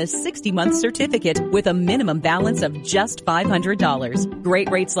yield on a 60-month certificate with a minimum balance of just $500.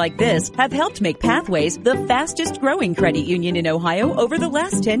 Great rates like this have helped make Pathways the fastest-growing credit union in Ohio over the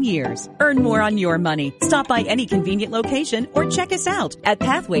last 10 years. Earn more on your money. Stop by any convenient location or check us out at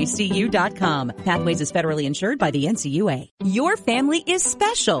pathwayscu.com. Pathways is federally insured by the NCUA. Your family is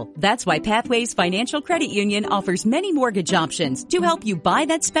special. That's why Pathways Financial Credit Union offers many mortgage options to help you buy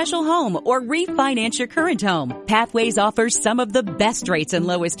that special home or refinance your current home. Pathways offers some of the best rates and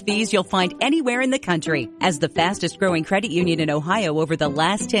lowest fees you'll find anywhere in the country. As the fastest growing credit union in Ohio over the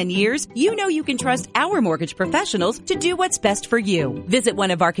last 10 years, you know you can trust our mortgage professionals to do what's best for you. Visit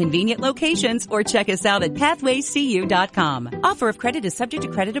one of our convenient locations or check us out at pathwayscu.com. Offer of credit is subject to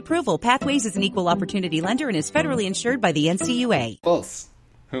credit approval. Pathways is an equal opportunity lender and is federally insured by the NCUA. Bulls,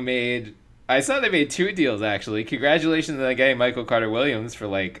 I saw they made 2 deals, actually. Congratulations to that guy, Michael Carter-Williams, for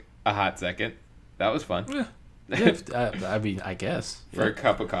like a hot second. That was fun. Yeah, I mean, I guess. For a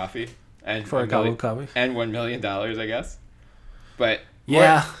cup of coffee. And for a cup of coffee. And $1 million, I guess. But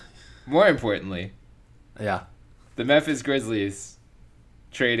more importantly, the Memphis Grizzlies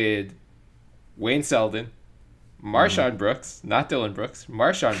traded Wayne Selden, Marshawn Brooks, not Dylan Brooks,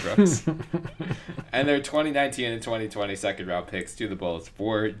 Marshawn Brooks, and their 2019 and 2020 second-round picks to the Bulls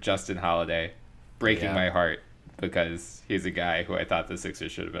for Justin Holiday, breaking my heart because he's a guy who I thought the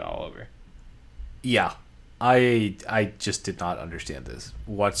Sixers should have been all over. Yeah, I just did not understand this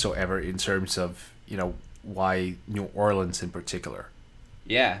whatsoever in terms of, why New Orleans in particular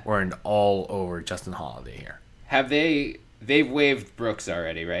weren't all over Justin Holiday here. They've waived Brooks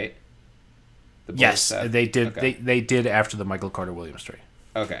already, right? Yes, they did. Okay. They did after the Michael Carter-Williams trade.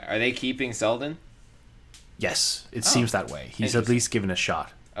 Okay. Are they keeping Selden? Yes, it seems that way. He's at least given a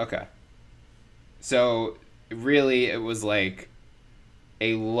shot. Okay. So, really, it was like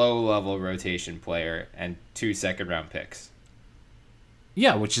a low-level rotation player and 2 second-round picks.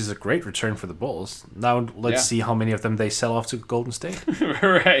 Yeah, which is a great return for the Bulls. Now, let's see how many of them they sell off to Golden State.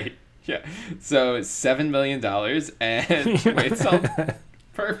 Right. Yeah. So, $7 million and wait, Selden.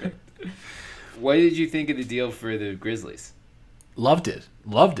 Perfect. What did you think of the deal for the Grizzlies? Loved it.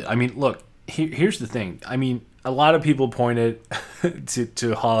 I mean, look, here's the thing. I mean, a lot of people pointed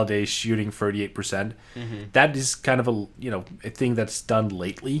to Holiday shooting 38%. Mm-hmm. That is kind of a thing that's done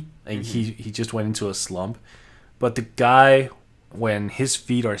lately. Like he just went into a slump. But the guy, when his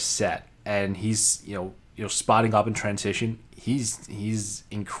feet are set and he's spotting up in transition, he's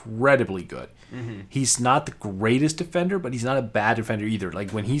incredibly good. He's not the greatest defender, but he's not a bad defender either.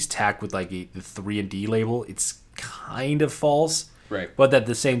 Like when he's tagged with like the 3-and-D label, it's kind of false. Right. But at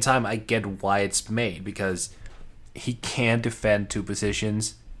the same time, I get why it's made, because he can defend two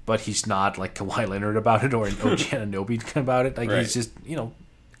positions, but he's not like Kawhi Leonard about it or an OG Anunoby about it. Like he's just,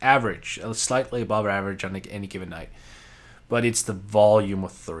 average, slightly above average on any given night. But it's the volume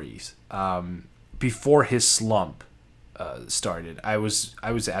of threes. Before his slump started, I was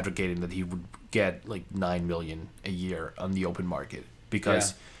advocating that he would get like $9 million a year on the open market,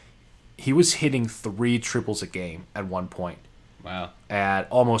 because he was hitting 3 triples a game at one point. Wow. At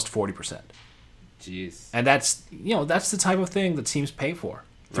almost 40%. Jeez. And that's the type of thing that teams pay for.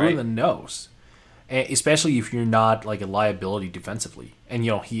 Through the nose. And especially if you're not like a liability defensively. And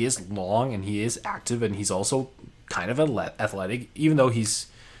he is long and he is active and he's also kind of athletic, even though he's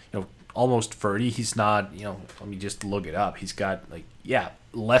almost 30. He's not, let me just look it up. He's got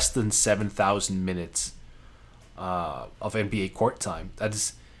less than 7,000 minutes of NBA court time. That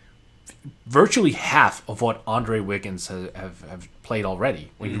is virtually half of what Andre Wiggins have played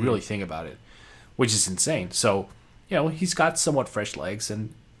already, when you really think about it, which is insane. So, he's got somewhat fresh legs,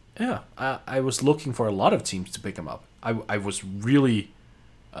 and I was looking for a lot of teams to pick him up. I was really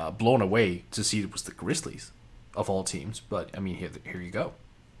blown away to see it was the Grizzlies of all teams, but I mean, here you go.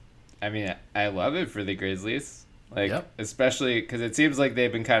 I mean, I love it for the Grizzlies, especially because it seems like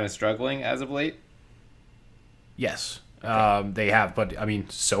they've been kind of struggling as of late. Yes, they have, but I mean,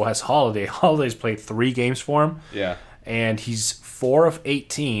 so has Holiday. Holiday's played 3 games for him. Yeah, and he's 4 of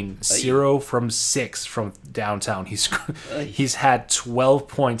 18, 0 from 6 from downtown. He's had 12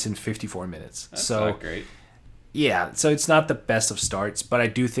 points in 54 minutes. That's so not great. Yeah, so it's not the best of starts, but I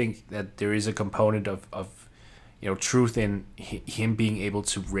do think that there is a component of truth in him being able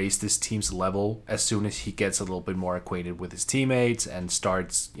to raise this team's level as soon as he gets a little bit more acquainted with his teammates and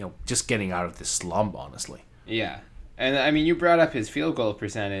starts, just getting out of this slump, honestly. Yeah. And I mean, you brought up his field goal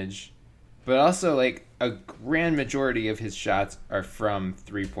percentage, but also like a grand majority of his shots are from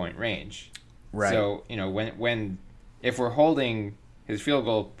 3-point range. Right. So, if we're holding his field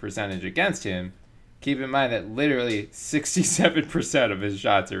goal percentage against him, keep in mind that literally 67% of his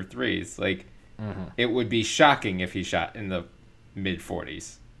shots are threes. Like, it would be shocking if he shot in the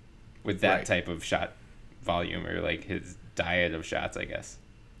mid-40s with that type of shot volume, or like his diet of shots, I guess.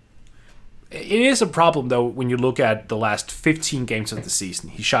 It is a problem, though, when you look at the last 15 games of the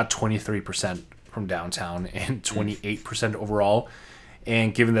season. He shot 23% from downtown and 28% overall.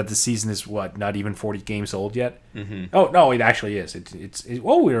 And given that the season is, not even 40 games old yet? Mm-hmm. Oh, no, it actually is.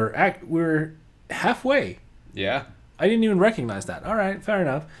 We're halfway. Yeah. I didn't even recognize that. All right, fair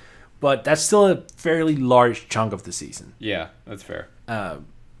enough. But that's still a fairly large chunk of the season. Yeah, that's fair.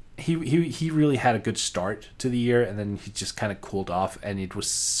 He really had a good start to the year, and then he just kind of cooled off, and it was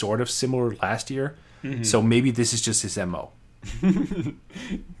sort of similar last year. Mm-hmm. So maybe this is just his MO.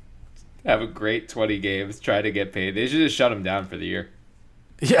 Have a great 20 games, try to get paid. They should just shut him down for the year.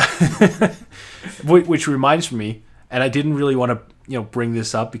 Yeah. Which reminds me, and I didn't really want to bring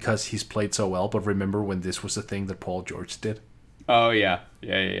this up because he's played so well, but remember when this was the thing that Paul George did? Oh, yeah.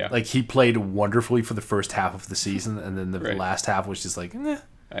 Like, he played wonderfully for the first half of the season, and then the last half was just like, eh.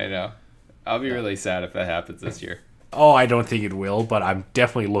 I know. I'll be really sad if that happens this year. Oh, I don't think it will, but I'm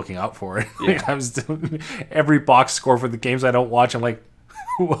definitely looking out for it. Yeah. I'm still, every box score for the games I don't watch, I'm like,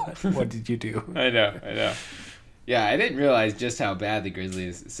 what did you do? I know. Yeah, I didn't realize just how bad the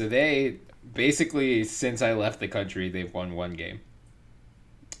Grizzlies. So they basically, since I left the country, they've won 1 game.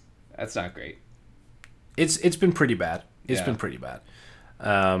 That's not great. It's been pretty bad. It's been pretty bad.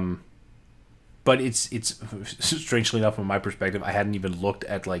 But it's strangely enough, from my perspective, I hadn't even looked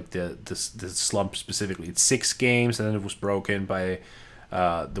at like the slump specifically. It's 6 games, and then it was broken by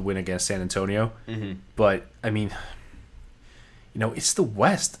the win against San Antonio. Mm-hmm. But I mean, it's the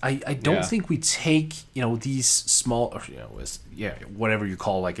West. I don't think we take these small, whatever you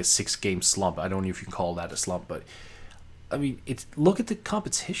call like a 6-game slump. I don't know if you can call that a slump, but I mean, look at the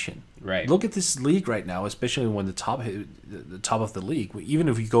competition. Right. Look at this league right now, especially when the top of the league. Even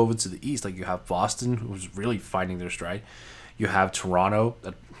if we go over to the East, like you have Boston, who's really finding their stride. You have Toronto,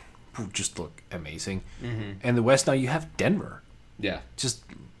 that just look amazing, and the West now you have Denver. Yeah. Just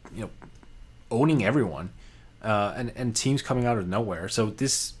owning everyone, and teams coming out of nowhere. So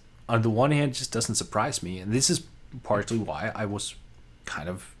this, on the one hand, just doesn't surprise me, and this is partly why I was kind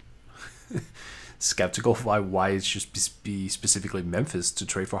of skeptical of why it should be specifically Memphis to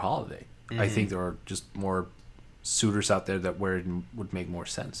trade for Holiday. I think there are just more suitors out there where it would make more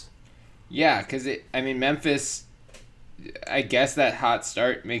sense. Yeah, because Memphis, I guess that hot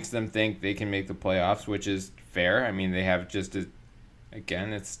start makes them think they can make the playoffs, which is fair. I mean, they have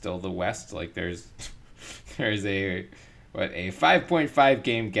again, it's still the West. Like there's a 5.5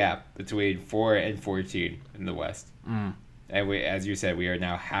 game gap between 4 and 14 in the West. And as you said, we are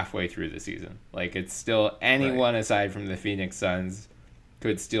now halfway through the season. Like it's still anyone aside from the Phoenix Suns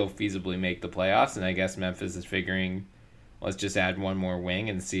could still feasibly make the playoffs. And I guess Memphis is figuring, let's just add one more wing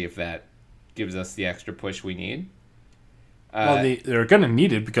and see if that gives us the extra push we need. Well, they're going to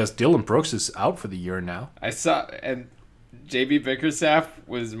need it because Dylan Brooks is out for the year now. I saw, and JB Bickerstaff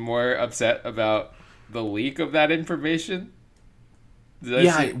was more upset about the leak of that information.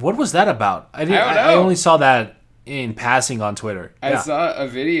 What was that about? I don't know. I only saw that in passing on Twitter. I saw a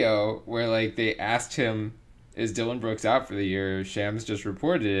video where like they asked him, is Dylan Brooks out for the year? Shams just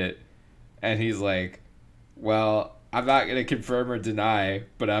reported it. And he's like, well, I'm not going to confirm or deny,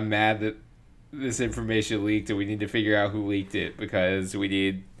 but I'm mad that this information leaked and we need to figure out who leaked it because we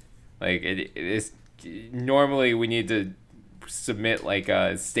need, like, normally we need to submit like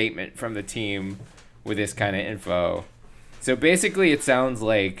a statement from the team with this kind of info. So basically it sounds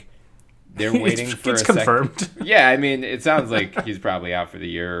like they're waiting for it's confirmed. Yeah, I mean, it sounds like he's probably out for the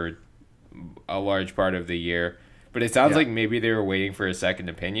year or a large part of the year. But it sounds like maybe they were waiting for a second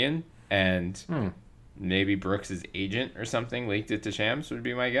opinion and maybe Brooks' agent or something leaked it to Shams would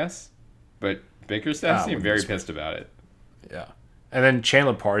be my guess. But Bickerstaff seemed very pissed about it. Yeah. And then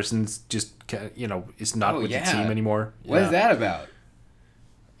Chandler Parsons just, is not with the team anymore. What is that about?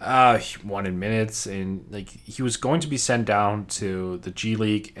 He wanted minutes, and like he was going to be sent down to the G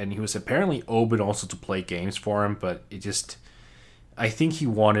League, and he was apparently open also to play games for him, but I think he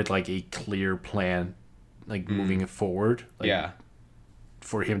wanted like a clear plan, like moving it forward,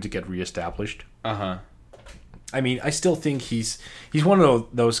 for him to get reestablished. I mean, I still think he's one of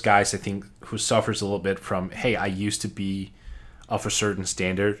those guys, I think, who suffers a little bit from, hey, I used to be of a certain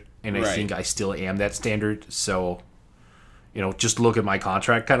standard, and I think I still am that standard, so, just look at my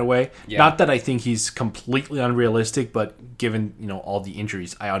contract kind of way. Yeah. Not that I think he's completely unrealistic, but given, all the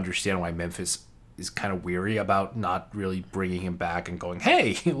injuries, I understand why Memphis is kind of weary about not really bringing him back and going,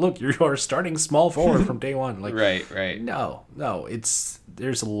 hey, look, you're starting small forward from day one. Like, right. No,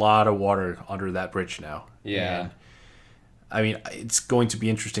 there's a lot of water under that bridge now. Yeah. And, I mean, it's going to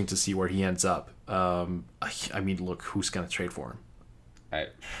be interesting to see where he ends up. I mean, look, who's going to trade for him?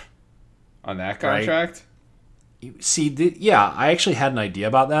 On that contract? Right? See, I actually had an idea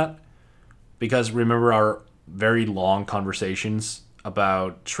about that because remember our very long conversations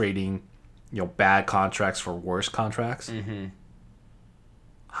about trading, bad contracts for worse contracts? Mm-hmm.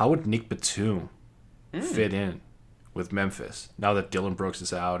 How would Nick Batum fit in with Memphis now that Dylan Brooks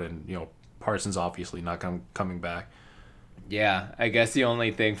is out and, Parsons obviously not coming back? Yeah, I guess the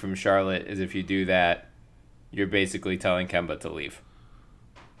only thing from Charlotte is if you do that, you're basically telling Kemba to leave.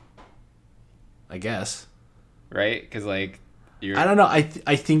 I guess. Right? Because, like, I don't know. I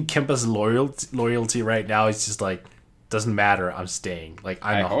think Kemba's loyalty right now is just, like, doesn't matter. I'm staying. Like,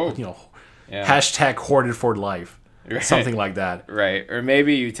 I hope. Hashtag hoarded for life. Right. Something like that. Right. Or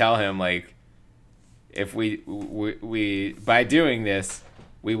maybe you tell him, like, if we by doing this,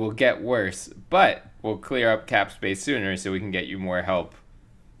 we will get worse, but we'll clear up cap space sooner so we can get you more help.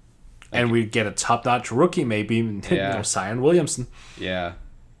 And we get a top-notch rookie, maybe, Zion Williamson. Yeah.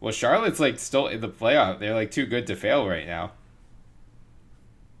 Well, Charlotte's, like, still in the playoff. They're, like, too good to fail right now.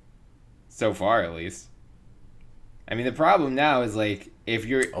 So far, at least. I mean, the problem now is, like, if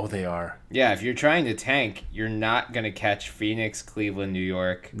you're... Oh, they are. Yeah, if you're trying to tank, you're not going to catch Phoenix, Cleveland, New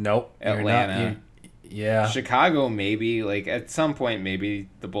York. Nope. Atlanta. Yeah. Chicago, maybe. Like, at some point, maybe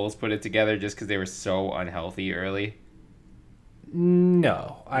the Bulls put it together just because they were so unhealthy early.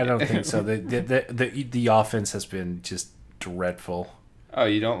 No, I don't think so. The offense has been just dreadful. Oh,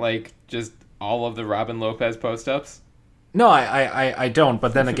 you don't like just all of the Robin Lopez post-ups? No, I don't.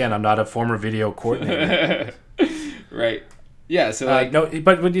 But then again, I'm not a former video coordinator. Right. Yeah, so like... No,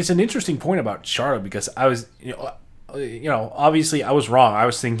 but it's an interesting point about Charlotte because I was... obviously I was wrong. I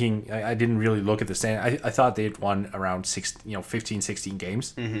was thinking I didn't really look at the stand. I thought they had won around 15, 16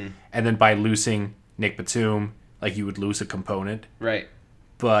 games. Mm-hmm. And then by losing Nick Batum, like you would lose a component. Right.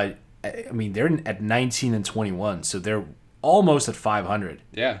 But I mean, they're at 19 and 21, so they're almost at 500.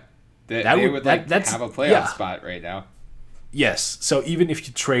 Yeah. They would have a playoff spot right now. Yes. So even if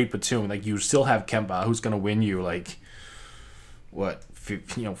you trade Batum, like you still have Kemba, who's going to win you like what,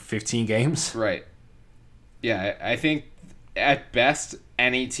 15 games? Right. Yeah, I think at best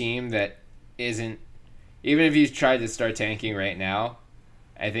any team that isn't, even if you tried to start tanking right now,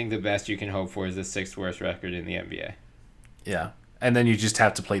 I think the best you can hope for is the 6th worst record in the NBA. Yeah, and then you just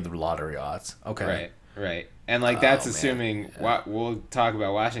have to play the lottery odds. Okay. Right. And like that's assuming we'll talk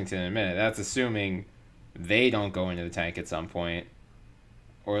about Washington in a minute. That's assuming they don't go into the tank at some point.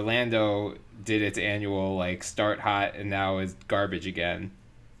 Orlando did its annual like start hot and now is garbage again.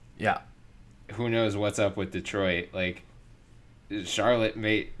 Yeah. Who knows what's up with Detroit? Like, Charlotte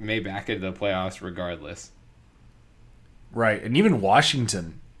may back into the playoffs regardless. Right, and even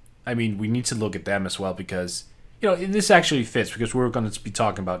Washington. I mean, we need to look at them as well because, this actually fits because we're going to be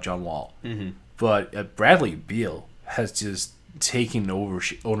talking about John Wall. Mm-hmm. But Bradley Beal has just taken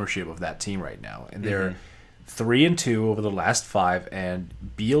ownership of that team right now. And they're 3-2 over the last 5, and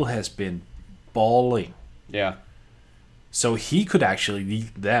Beal has been balling. Yeah. So he could actually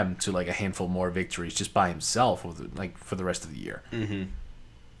lead them to like a handful more victories just by himself for the rest of the year. Mm-hmm.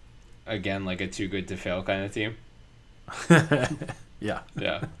 Again, like a too good to fail kind of team. Yeah.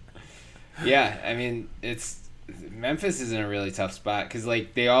 Yeah. Yeah, I mean, Memphis is in a really tough spot because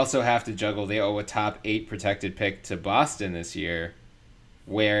like they also have to juggle. They owe a top 8 protected pick to Boston this year,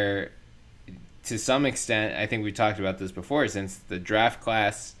 where to some extent, I think we talked about this before, since the draft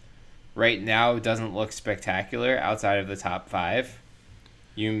class right now doesn't look spectacular outside of the top 5,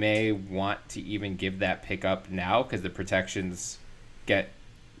 you may want to even give that pick up now because the protections get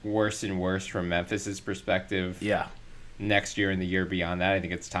worse and worse from Memphis's perspective. Yeah. Next year and the year beyond that. I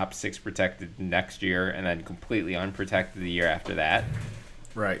think it's top 6 protected next year and then completely unprotected the year after that.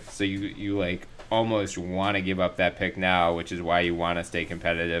 Right. So you like almost want to give up that pick now, which is why you want to stay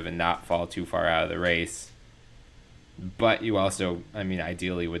competitive and not fall too far out of the race. But you also, I mean,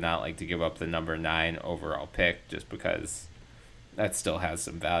 ideally would not like to give up the number 9 overall pick just because that still has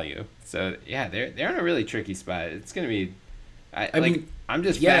some value. So yeah, they're in a really tricky spot. It's gonna be, I'm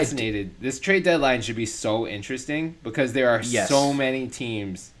just fascinated. This trade deadline should be so interesting because there are so many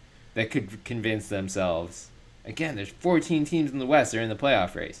teams that could convince themselves. Again, there's 14 teams in the West that are in the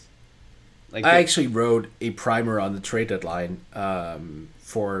playoff race. Like I actually wrote a primer on the trade deadline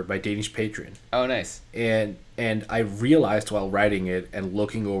for my Danish Patreon. Oh, nice. And I realized while writing it and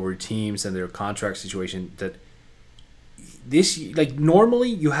looking over teams and their contract situation that this, like, normally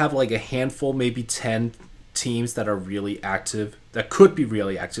you have like a handful, maybe 10 teams that are really active, that could be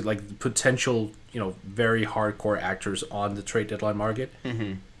really active, like potential, very hardcore actors on the trade deadline market.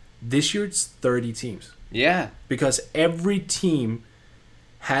 Mm-hmm. This year it's 30 teams. Yeah. Because every team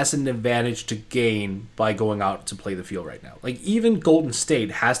has an advantage to gain by going out to play the field right now. Like, even Golden State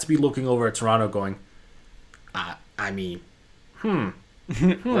has to be looking over at Toronto going,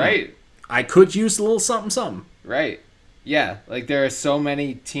 Right. I could use a little something. Right. Yeah. Like, there are so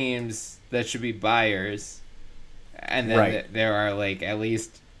many teams that should be buyers, and then there are, like, at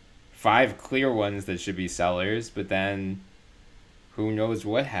least 5 clear ones that should be sellers, but then who knows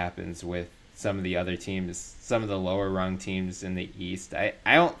what happens with some of the other teams, some of the lower rung teams in the East. I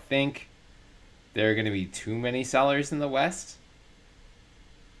don't think there are going to be too many sellers in the West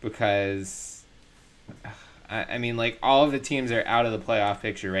because, I mean, like, all of the teams that are out of the playoff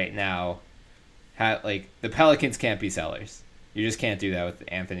picture right now. Like, the Pelicans can't be sellers. You just can't do that with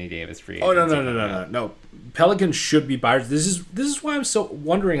Anthony Davis free agency. Oh, no. Pelicans should be buyers. This is why I'm so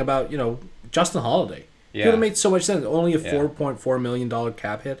wondering about, Justin Holiday. Yeah. It would have made so much sense. Only a $4.4 million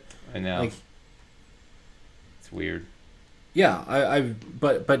cap hit. I know. Like, it's weird. Yeah,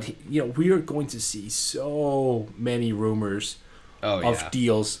 but we are going to see so many rumors of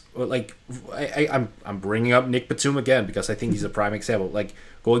deals. Like, I'm bringing up Nick Batum again because I think he's a prime example. Like,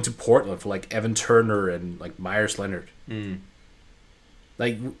 going to Portland for like Evan Turner and like Myers Leonard.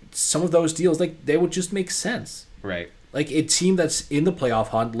 Like, some of those deals, like, they would just make sense. Right. Like, a team that's in the playoff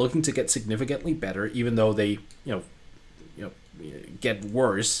hunt, looking to get significantly better, even though they, get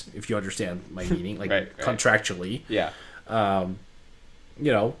worse, if you understand my meaning, like contractually. Yeah. That's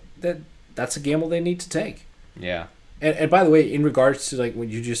a gamble they need to take. Yeah. And by the way, in regards to like what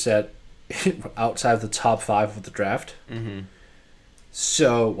you just said, outside of the top 5 of the draft. Mm-hmm.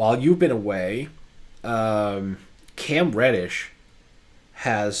 So while you've been away, Cam Reddish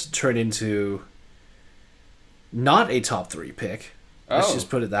has turned into not a top 3 pick. Let's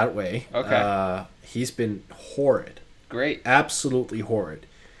just put it that way. Okay. He's been horrid. Great. Absolutely horrid.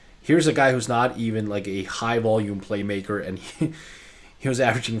 Here's a guy who's not even like a high volume playmaker, and he was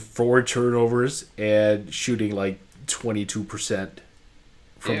averaging 4 turnovers and shooting like 22%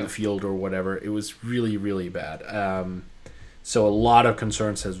 from the field or whatever. It was really, really bad. So a lot of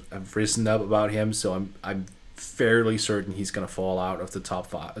concerns have risen up about him. So I'm fairly certain he's going to fall out of the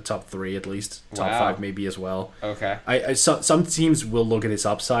top 3 at least. Top 5 maybe as well. Okay. Some teams will look at his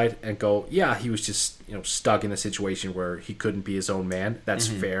upside and go, yeah, he was just stuck in a situation where he couldn't be his own man. That's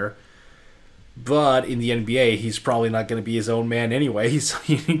fair. But in the NBA, he's probably not going to be his own man anyway. So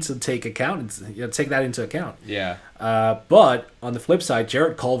you need to take that into account. Yeah. But on the flip side,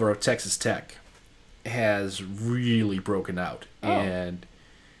 Jarrett Culver of Texas Tech has really broken out, and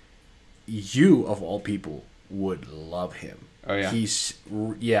you of all people would love him. Oh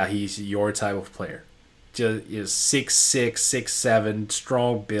yeah, he's your type of player. Just is 6'6", 6'7",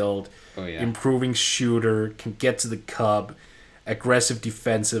 strong build, improving shooter, can get to the cup, aggressive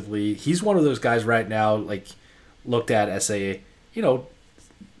defensively. He's one of those guys right now, like looked at as a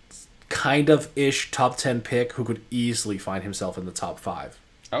kind of ish top 10 pick who could easily find himself in the top 5.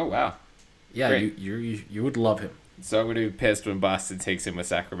 Oh wow, yeah, you would love him. So I'm gonna be pissed when Boston takes him with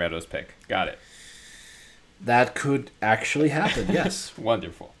Sacramento's pick. Got it. That could actually happen. Yes.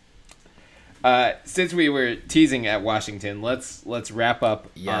 Wonderful. Since we were teasing at Washington, let's wrap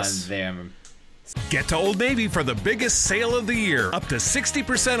up on them. Get to Old Navy for the biggest sale of the year. Up to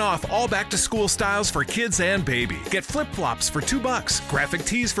 60% off all back-to-school styles for kids and baby. Get flip-flops for $2, graphic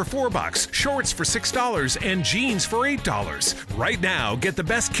tees for $4, shorts for $6, and jeans for $8. Right now, get the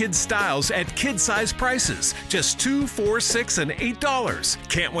best kids' styles at kid-size prices. Just $2, $4, $6, and $8.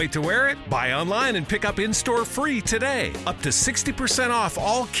 Can't wait to wear it? Buy online and pick up in-store free today. Up to 60% off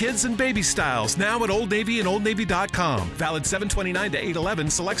all kids and baby styles now at Old Navy and OldNavy.com. Valid 7/29 to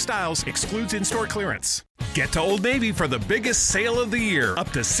 8/11. Select styles. Excludes in-store clearance. Get to Old Navy for the biggest sale of the year.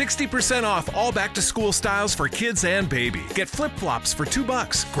 Up to 60% off all back-to-school styles for kids and baby. Get flip-flops for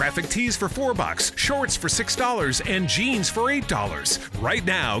 $2, graphic tees for $4, shorts for $6, and jeans for $8. Right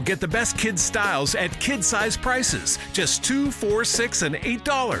now, get the best kids' styles at kid-size prices. Just $2, $4, $6, and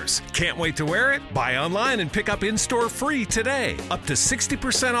 $8. Can't wait to wear it? Buy online and pick up in-store free today. Up to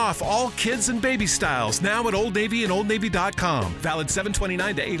 60% off all kids and baby styles now at Old Navy and OldNavy.com. Valid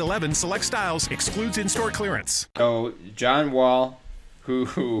 7/29 to 8/11. Select styles. Excludes in-store clearance. So John Wall,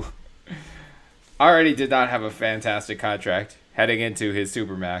 who already did not have a fantastic contract heading into his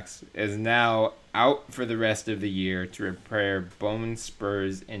Supermax, is now out for the rest of the year to repair bone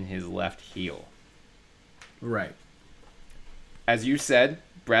spurs in his left heel. Right. As you said,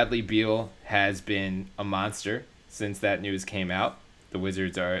 Bradley Beal has been a monster since that news came out. The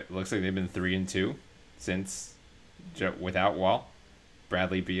Wizards looks like they've been 3-2 since without Wall.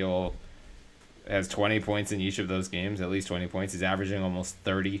 Bradley Beal has 20 points in each of those games, at least 20 points. He's averaging almost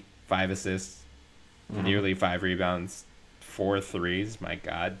 35 assists, nearly 5 rebounds, 4 threes. My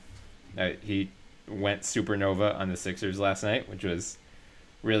God. He went supernova on the Sixers last night, which was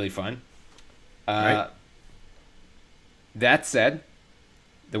really fun. Right. That said,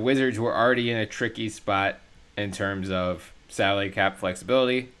 the Wizards were already in a tricky spot in terms of salary cap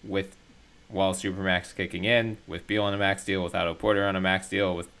flexibility, with Wall Supermax kicking in, with Beal on a max deal, with Otto Porter on a max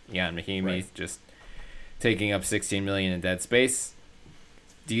deal, with Jan Mahimi just taking up $16 million in dead space.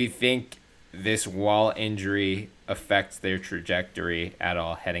 Do you think this Wall injury affects their trajectory at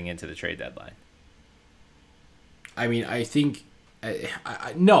all heading into the trade deadline? I mean, I think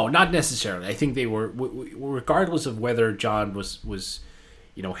no, not necessarily. I think they were, regardless of whether John was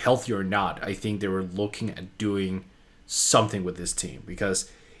healthy or not. I think they were looking at doing something with this team because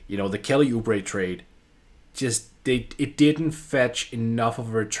the Kelly Oubre trade it didn't fetch enough of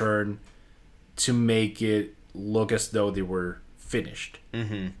a return to make it look as though they were finished.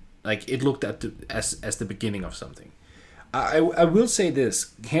 Mm-hmm. Like it looked as the beginning of something. I will say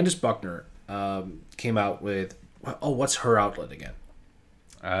this: Candace Buckner came out with what's her outlet again?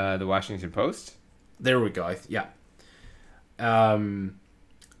 The Washington Post. There we go.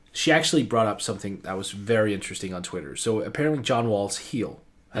 She actually brought up something that was very interesting on Twitter. So apparently John Wall's heel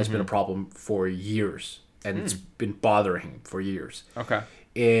has been a problem for years, and it's been bothering him for years. Okay.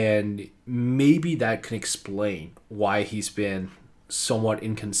 And maybe that can explain why he's been somewhat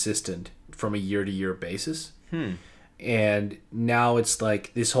inconsistent from a year-to-year basis. And now it's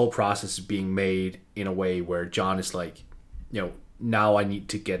like this whole process is being made in a way where John is like, now I need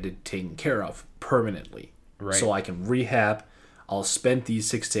to get it taken care of permanently. Right. So I can rehab. I'll spend these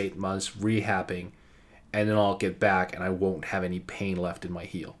 6 to 8 months rehabbing, and then I'll get back and I won't have any pain left in my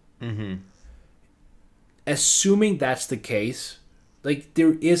heel. Mm-hmm. Assuming that's the case, like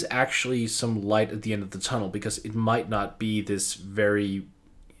there is actually some light at the end of the tunnel because it might not be this very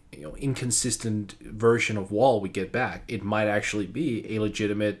inconsistent version of Wall we get back. It might actually be a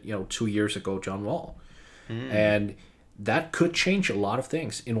legitimate 2 years ago John Wall. And that could change a lot of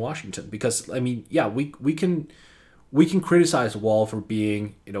things in Washington because I mean, yeah, we can criticize Wall for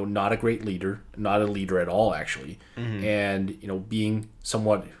being, not a great leader, not a leader at all, actually, and, being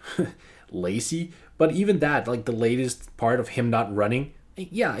somewhat lazy. But even that, like the latest part of him not running,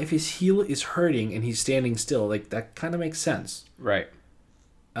 yeah, if his heel is hurting and he's standing still, like that kind of makes sense. Right.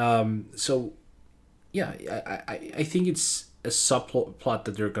 So, yeah, I think it's a subplot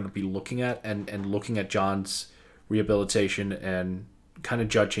that they're going to be looking at and looking at John's rehabilitation and kind of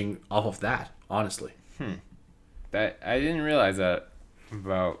judging off of that, honestly. That I didn't realize that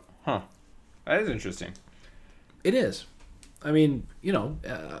about. That is interesting. It is. I mean,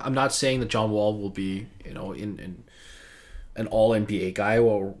 I'm not saying that John Wall will be, in an all NBA guy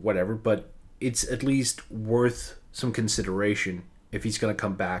or whatever, but it's at least worth some consideration if he's going to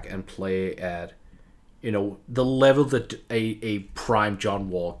come back and play at, the level that a prime John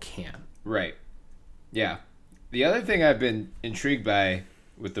Wall can. Right. Yeah. The other thing I've been intrigued by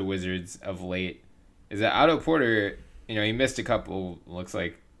with the Wizards of late is that Otto Porter, he missed a couple, looks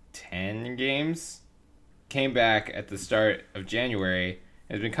like 10 games, came back at the start of January,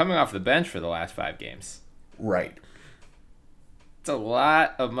 and has been coming off the bench for the last 5 games. Right. It's a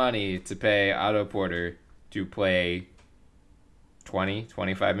lot of money to pay Otto Porter to play 20,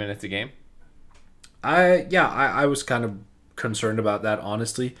 25 minutes a game. I was kind of concerned about that,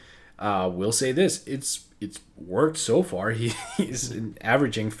 honestly. We'll say this. It's worked so far. He's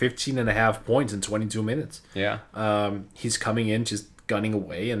averaging 15.5 points in 22 minutes. Yeah. He's coming in just gunning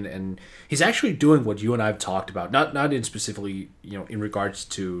away, and he's actually doing what you and I have talked about. Not in specifically, in regards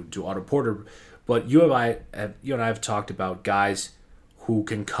to Otto Porter, but you and I have talked about guys who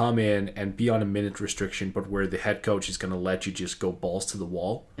can come in and be on a minute restriction, but where the head coach is going to let you just go balls to the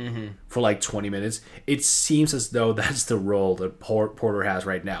wall for like 20 minutes. It seems as though that's the role that Porter has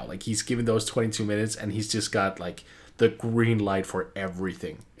right now. Like, he's given those 22 minutes, and he's just got like the green light for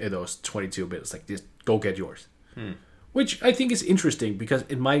everything in those 22 minutes. Like, just go get yours. Which I think is interesting, because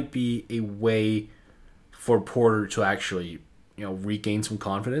it might be a way for Porter to actually, regain some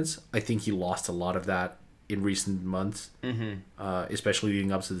confidence. I think he lost a lot of that in recent months, especially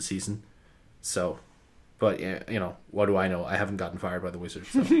leading up to the season. So, but what do I know? I haven't gotten fired by the Wizards.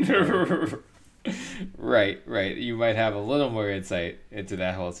 So. Right. You might have a little more insight into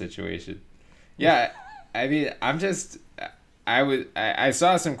that whole situation. Yeah, I mean, I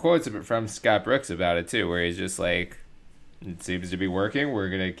saw some quotes from Scott Brooks about it too, where he's just like, it seems to be working. We're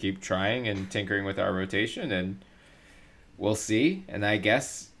going to keep trying and tinkering with our rotation, and we'll see. And I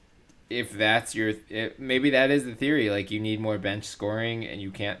guess if that's maybe that is the theory. Like, you need more bench scoring, and you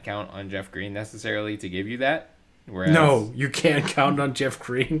can't count on Jeff Green necessarily to give you that. Whereas, no, you can't count on Jeff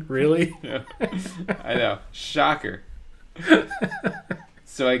Green, really? I know. Shocker.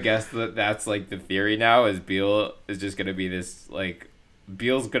 So I guess that's like the theory now, is Beal is just going to be this, like,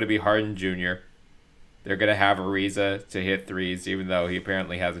 Beal's going to be Harden Jr. They're going to have Ariza to hit threes, even though he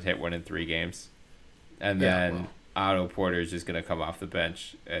apparently hasn't hit one in 3 games. And then Otto Porter is just going to come off the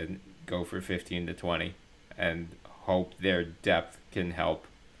bench and go for 15 to 20 and hope their depth can help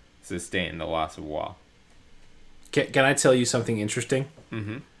sustain the loss of Wall. Can I tell you something interesting?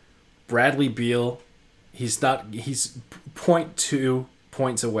 Mm-hmm. Bradley Beal, he's 0.2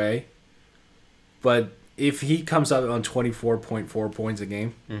 points away, but if he comes out on 24.4 points a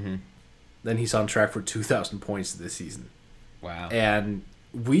game, then he's on track for 2,000 points this season. Wow. And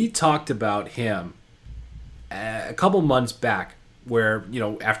we talked about him a couple months back, where,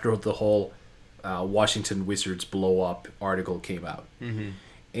 after the whole Washington Wizards blow up article came out.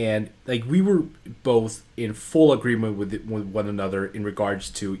 And like, we were both in full agreement with one another in regards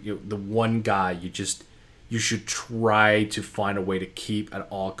to the one guy you should try to find a way to keep at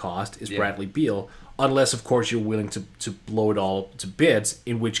all cost is Bradley Beal, unless of course you're willing to blow it all to bits,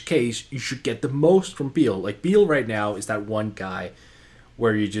 in which case you should get the most from Beal. Like, Beal right now is that one guy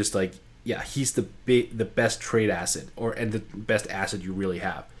where you just like, he's the best trade asset, and the best asset you really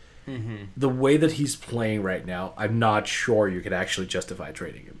have. The way that he's playing right now, I'm not sure you could actually justify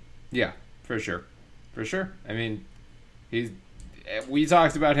trading him. Yeah, for sure. I mean, we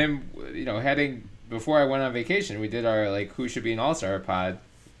talked about him, heading before I went on vacation. We did our like who should be an all-star pod.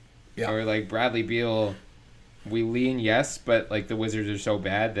 Yeah. Or like Bradley Beal, we lean yes, but like the Wizards are so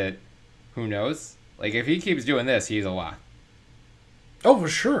bad that who knows? Like, if he keeps doing this, he's a lock. Oh, for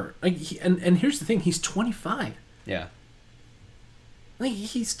sure. Like, and here's the thing: he's 25. Yeah. Like,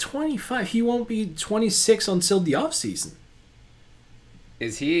 he's 25. He won't be 26 until the offseason.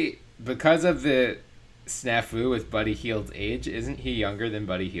 Is he, because of the snafu with Buddy Hield's age, isn't he younger than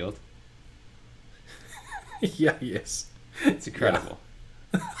Buddy Hield? Yeah, he is. It's incredible.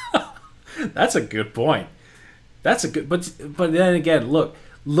 Yeah. That's a good point. But then again,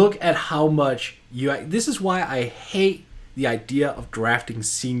 look at how much this is why I hate the idea of drafting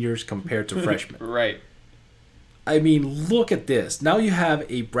seniors compared to freshmen. Right. I mean, look at this. Now you have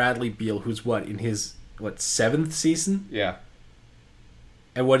a Bradley Beal who's in his 7th season? Yeah.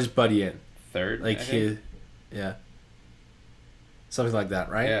 And what is Buddy in? 3rd, like, yeah. Something like that,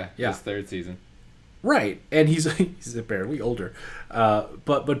 right? Yeah. His 3rd season. Right, and he's apparently older,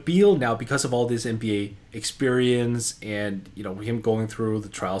 but Beal now, because of all this NBA experience and him going through the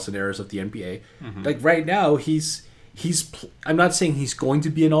trials and errors of the NBA, like right now he's I'm not saying he's going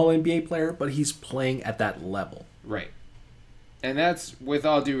to be an All NBA player, but he's playing at that level. Right, and that's with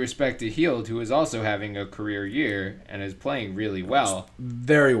all due respect to Hield, who is also having a career year and is playing really well,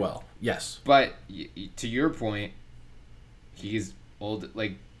 very well. Yes, but to your point, he's old.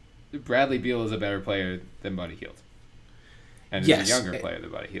 Like Bradley Beal is a better player than Buddy Hield, and is a younger player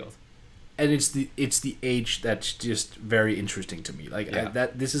than Buddy Hield. And it's the age that's just very interesting to me. Like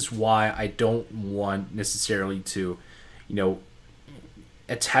this is why I don't want necessarily to,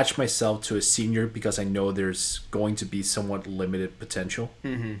 attach myself to a senior, because I know there's going to be somewhat limited potential.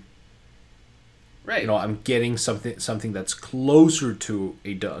 Mm-hmm. Right. I'm getting something that's closer to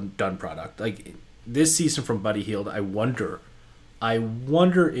a done product. Like this season from Buddy Hield, I wonder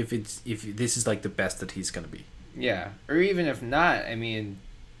if this is like the best that he's going to be. Yeah, or even if not, I mean,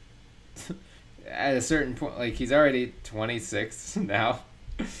 at a certain point, like he's already 26 now.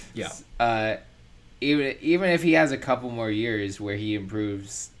 Yeah. Even if he has a couple more years where he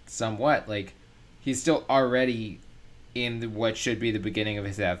improves somewhat, like he's still already in what should be the beginning of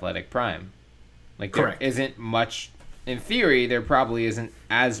his athletic prime. Like there isn't much. In theory, there probably isn't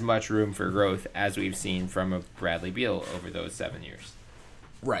as much room for growth as we've seen from a Bradley Beal over those 7 years.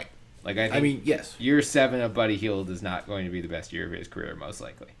 Right. Like I mean, yes. Year 7 of Buddy Hield is not going to be the best year of his career, most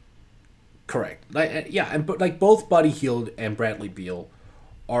likely. Correct. But both Buddy Hield and Bradley Beal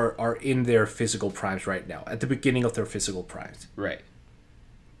are in their physical primes right now, at the beginning of their physical primes. Right.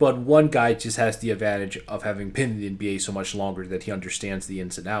 But one guy just has the advantage of having been in the NBA so much longer that he understands the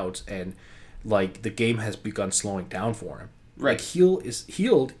ins and outs, and like the game has begun slowing down for him. Right. Like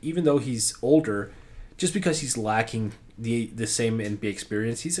Hield, even though he's older, just because he's lacking the same NBA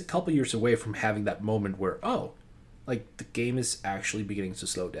experience, he's a couple years away from having that moment where like the game is actually beginning to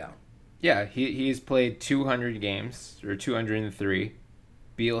slow down. Yeah, he's played 200 games or 203.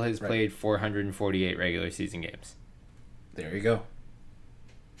 Beal has played 448 regular season games. There you go.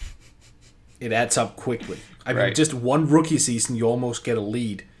 It adds up quickly. I mean, just one rookie season, you almost get a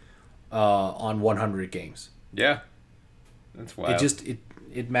lead on 100 games. Yeah, that's wild.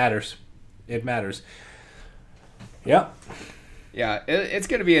 It matters. It matters. Yeah. Yeah, it's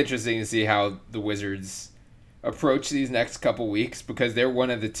going to be interesting to see how the Wizards approach these next couple weeks, because they're one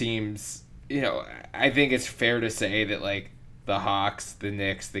of the teams, I think it's fair to say that like the Hawks, the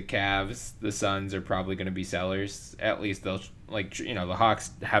Knicks, the Cavs, the Suns are probably going to be sellers. At least they'll, the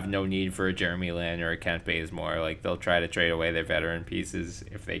Hawks have no need for a Jeremy Lin or a Kent Bazemore. Like they'll try to trade away their veteran pieces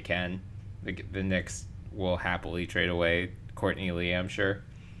if they can. The Knicks will happily trade away Courtney Lee, I'm sure.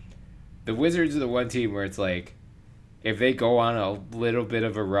 The Wizards are the one team where it's like, if they go on a little bit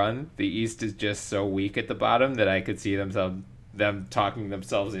of a run, the East is just so weak at the bottom that I could see them talking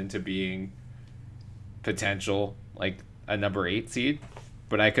themselves into being potential, like a number 8 seed.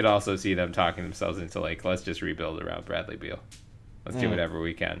 But I could also see them talking themselves into like, let's just rebuild around Bradley Beal. Let's do whatever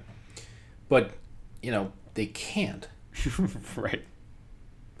we can. But, they can't. Right.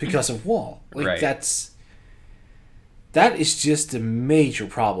 Because of Wall. That is just a major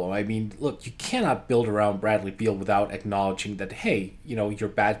problem. I mean, look, you cannot build around Bradley Beal without acknowledging that, hey, your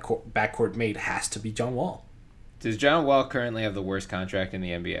backcourt mate has to be John Wall. Does John Wall currently have the worst contract in the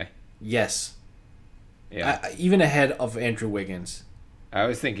NBA? Yes. Yeah. Even ahead of Andrew Wiggins. I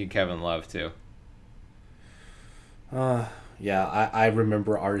was thinking Kevin Love, too. Yeah, I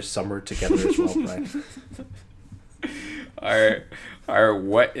remember our summer together as well, Brian.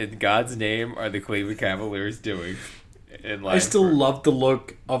 What in God's name are the Cleveland Cavaliers doing? I still love the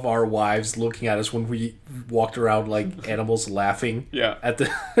look of our wives looking at us when we walked around like animals laughing. Yeah. At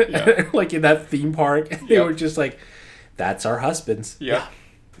the like in that theme park. They were just like, that's our husbands. Yep.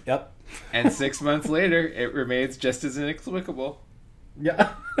 Yep. And 6 months later, it remains just as inexplicable.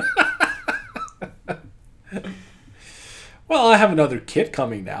 Yeah. Well, I have another kid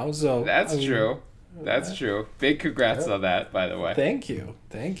coming now, so that's true. That's true. Big congrats on that, by the way. Thank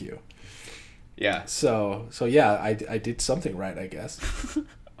you. Yeah. So yeah, I did something right, I guess.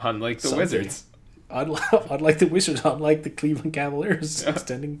 Unlike the Wizards. Unlike the Wizards, unlike the Cleveland Cavaliers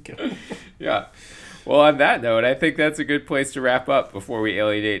extending. Yeah. Well, on that note, I think that's a good place to wrap up before we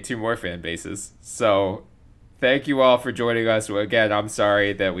alienate 2 more fan bases. So, thank you all for joining us. Again, I'm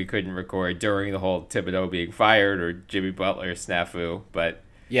sorry that we couldn't record during the whole Thibodeau being fired or Jimmy Butler snafu, but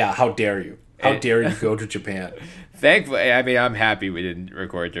yeah, how dare you? How dare you go to Japan? Thankfully, I mean, I'm happy we didn't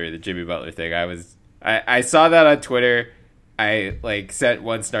record during the Jimmy Butler thing. I saw that on Twitter. I sent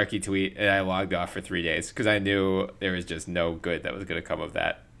one snarky tweet and I logged off for 3 days because I knew there was just no good that was going to come of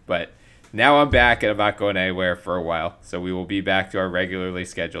that. But now I'm back and I'm not going anywhere for a while. So we will be back to our regularly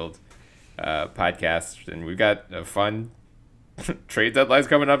scheduled podcast. And we've got a fun trade deadlines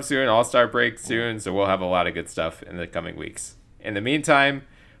coming up soon, All-Star break soon. So we'll have a lot of good stuff in the coming weeks. In the meantime,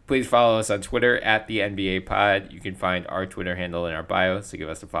 please follow us on Twitter at the NBA Pod. You can find our Twitter handle in our bio, so give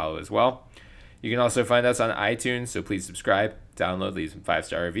us a follow as well. You can also find us on iTunes, so please subscribe, download, leave some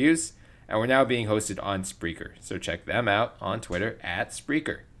 5-star reviews. And we're now being hosted on Spreaker, so check them out on Twitter at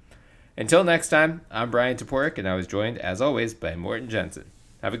Spreaker. Until next time, I'm Brian Toporek, and I was joined, as always, by Morten Jensen.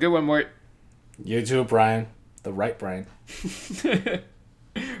 Have a good one, Mort. You too, Brian. The right Brian.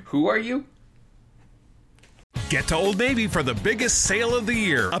 Who are you? Get to Old Navy for the biggest sale of the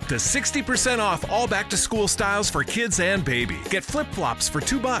year. Up to 60% off all back-to-school styles for kids and baby. Get flip-flops for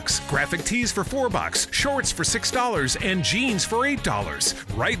 $2, graphic tees for $4, shorts for $6, and jeans for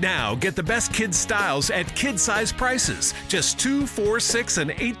 $8. Right now, get the best kids' styles at kid-size prices. Just $2, $4, $6,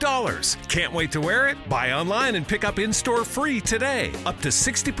 and $8. Can't wait to wear it? Buy online and pick up in-store free today. Up to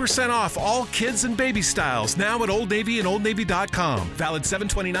 60% off all kids and baby styles now at Old Navy and OldNavy.com. Valid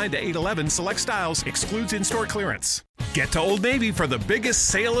 7/29 to 8/11. Select styles. Excludes in-store clearance. Get to Old Navy for the biggest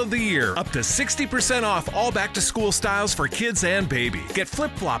sale of the year. Up to 60% off all back-to-school styles for kids and baby. Get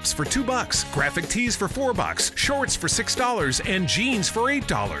flip-flops for $2, graphic tees for $4, shorts for $6, and jeans for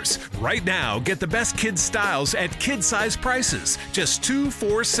 $8. Right now, get the best kids' styles at kid-size prices. Just $2,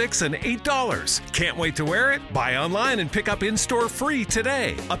 $4, $6, and $8. Can't wait to wear it? Buy online and pick up in-store free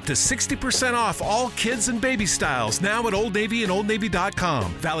today. Up to 60% off all kids and baby styles now at Old Navy and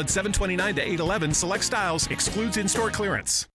OldNavy.com. Valid 7/29 to 8/11. Select styles. Excludes in-store clearance.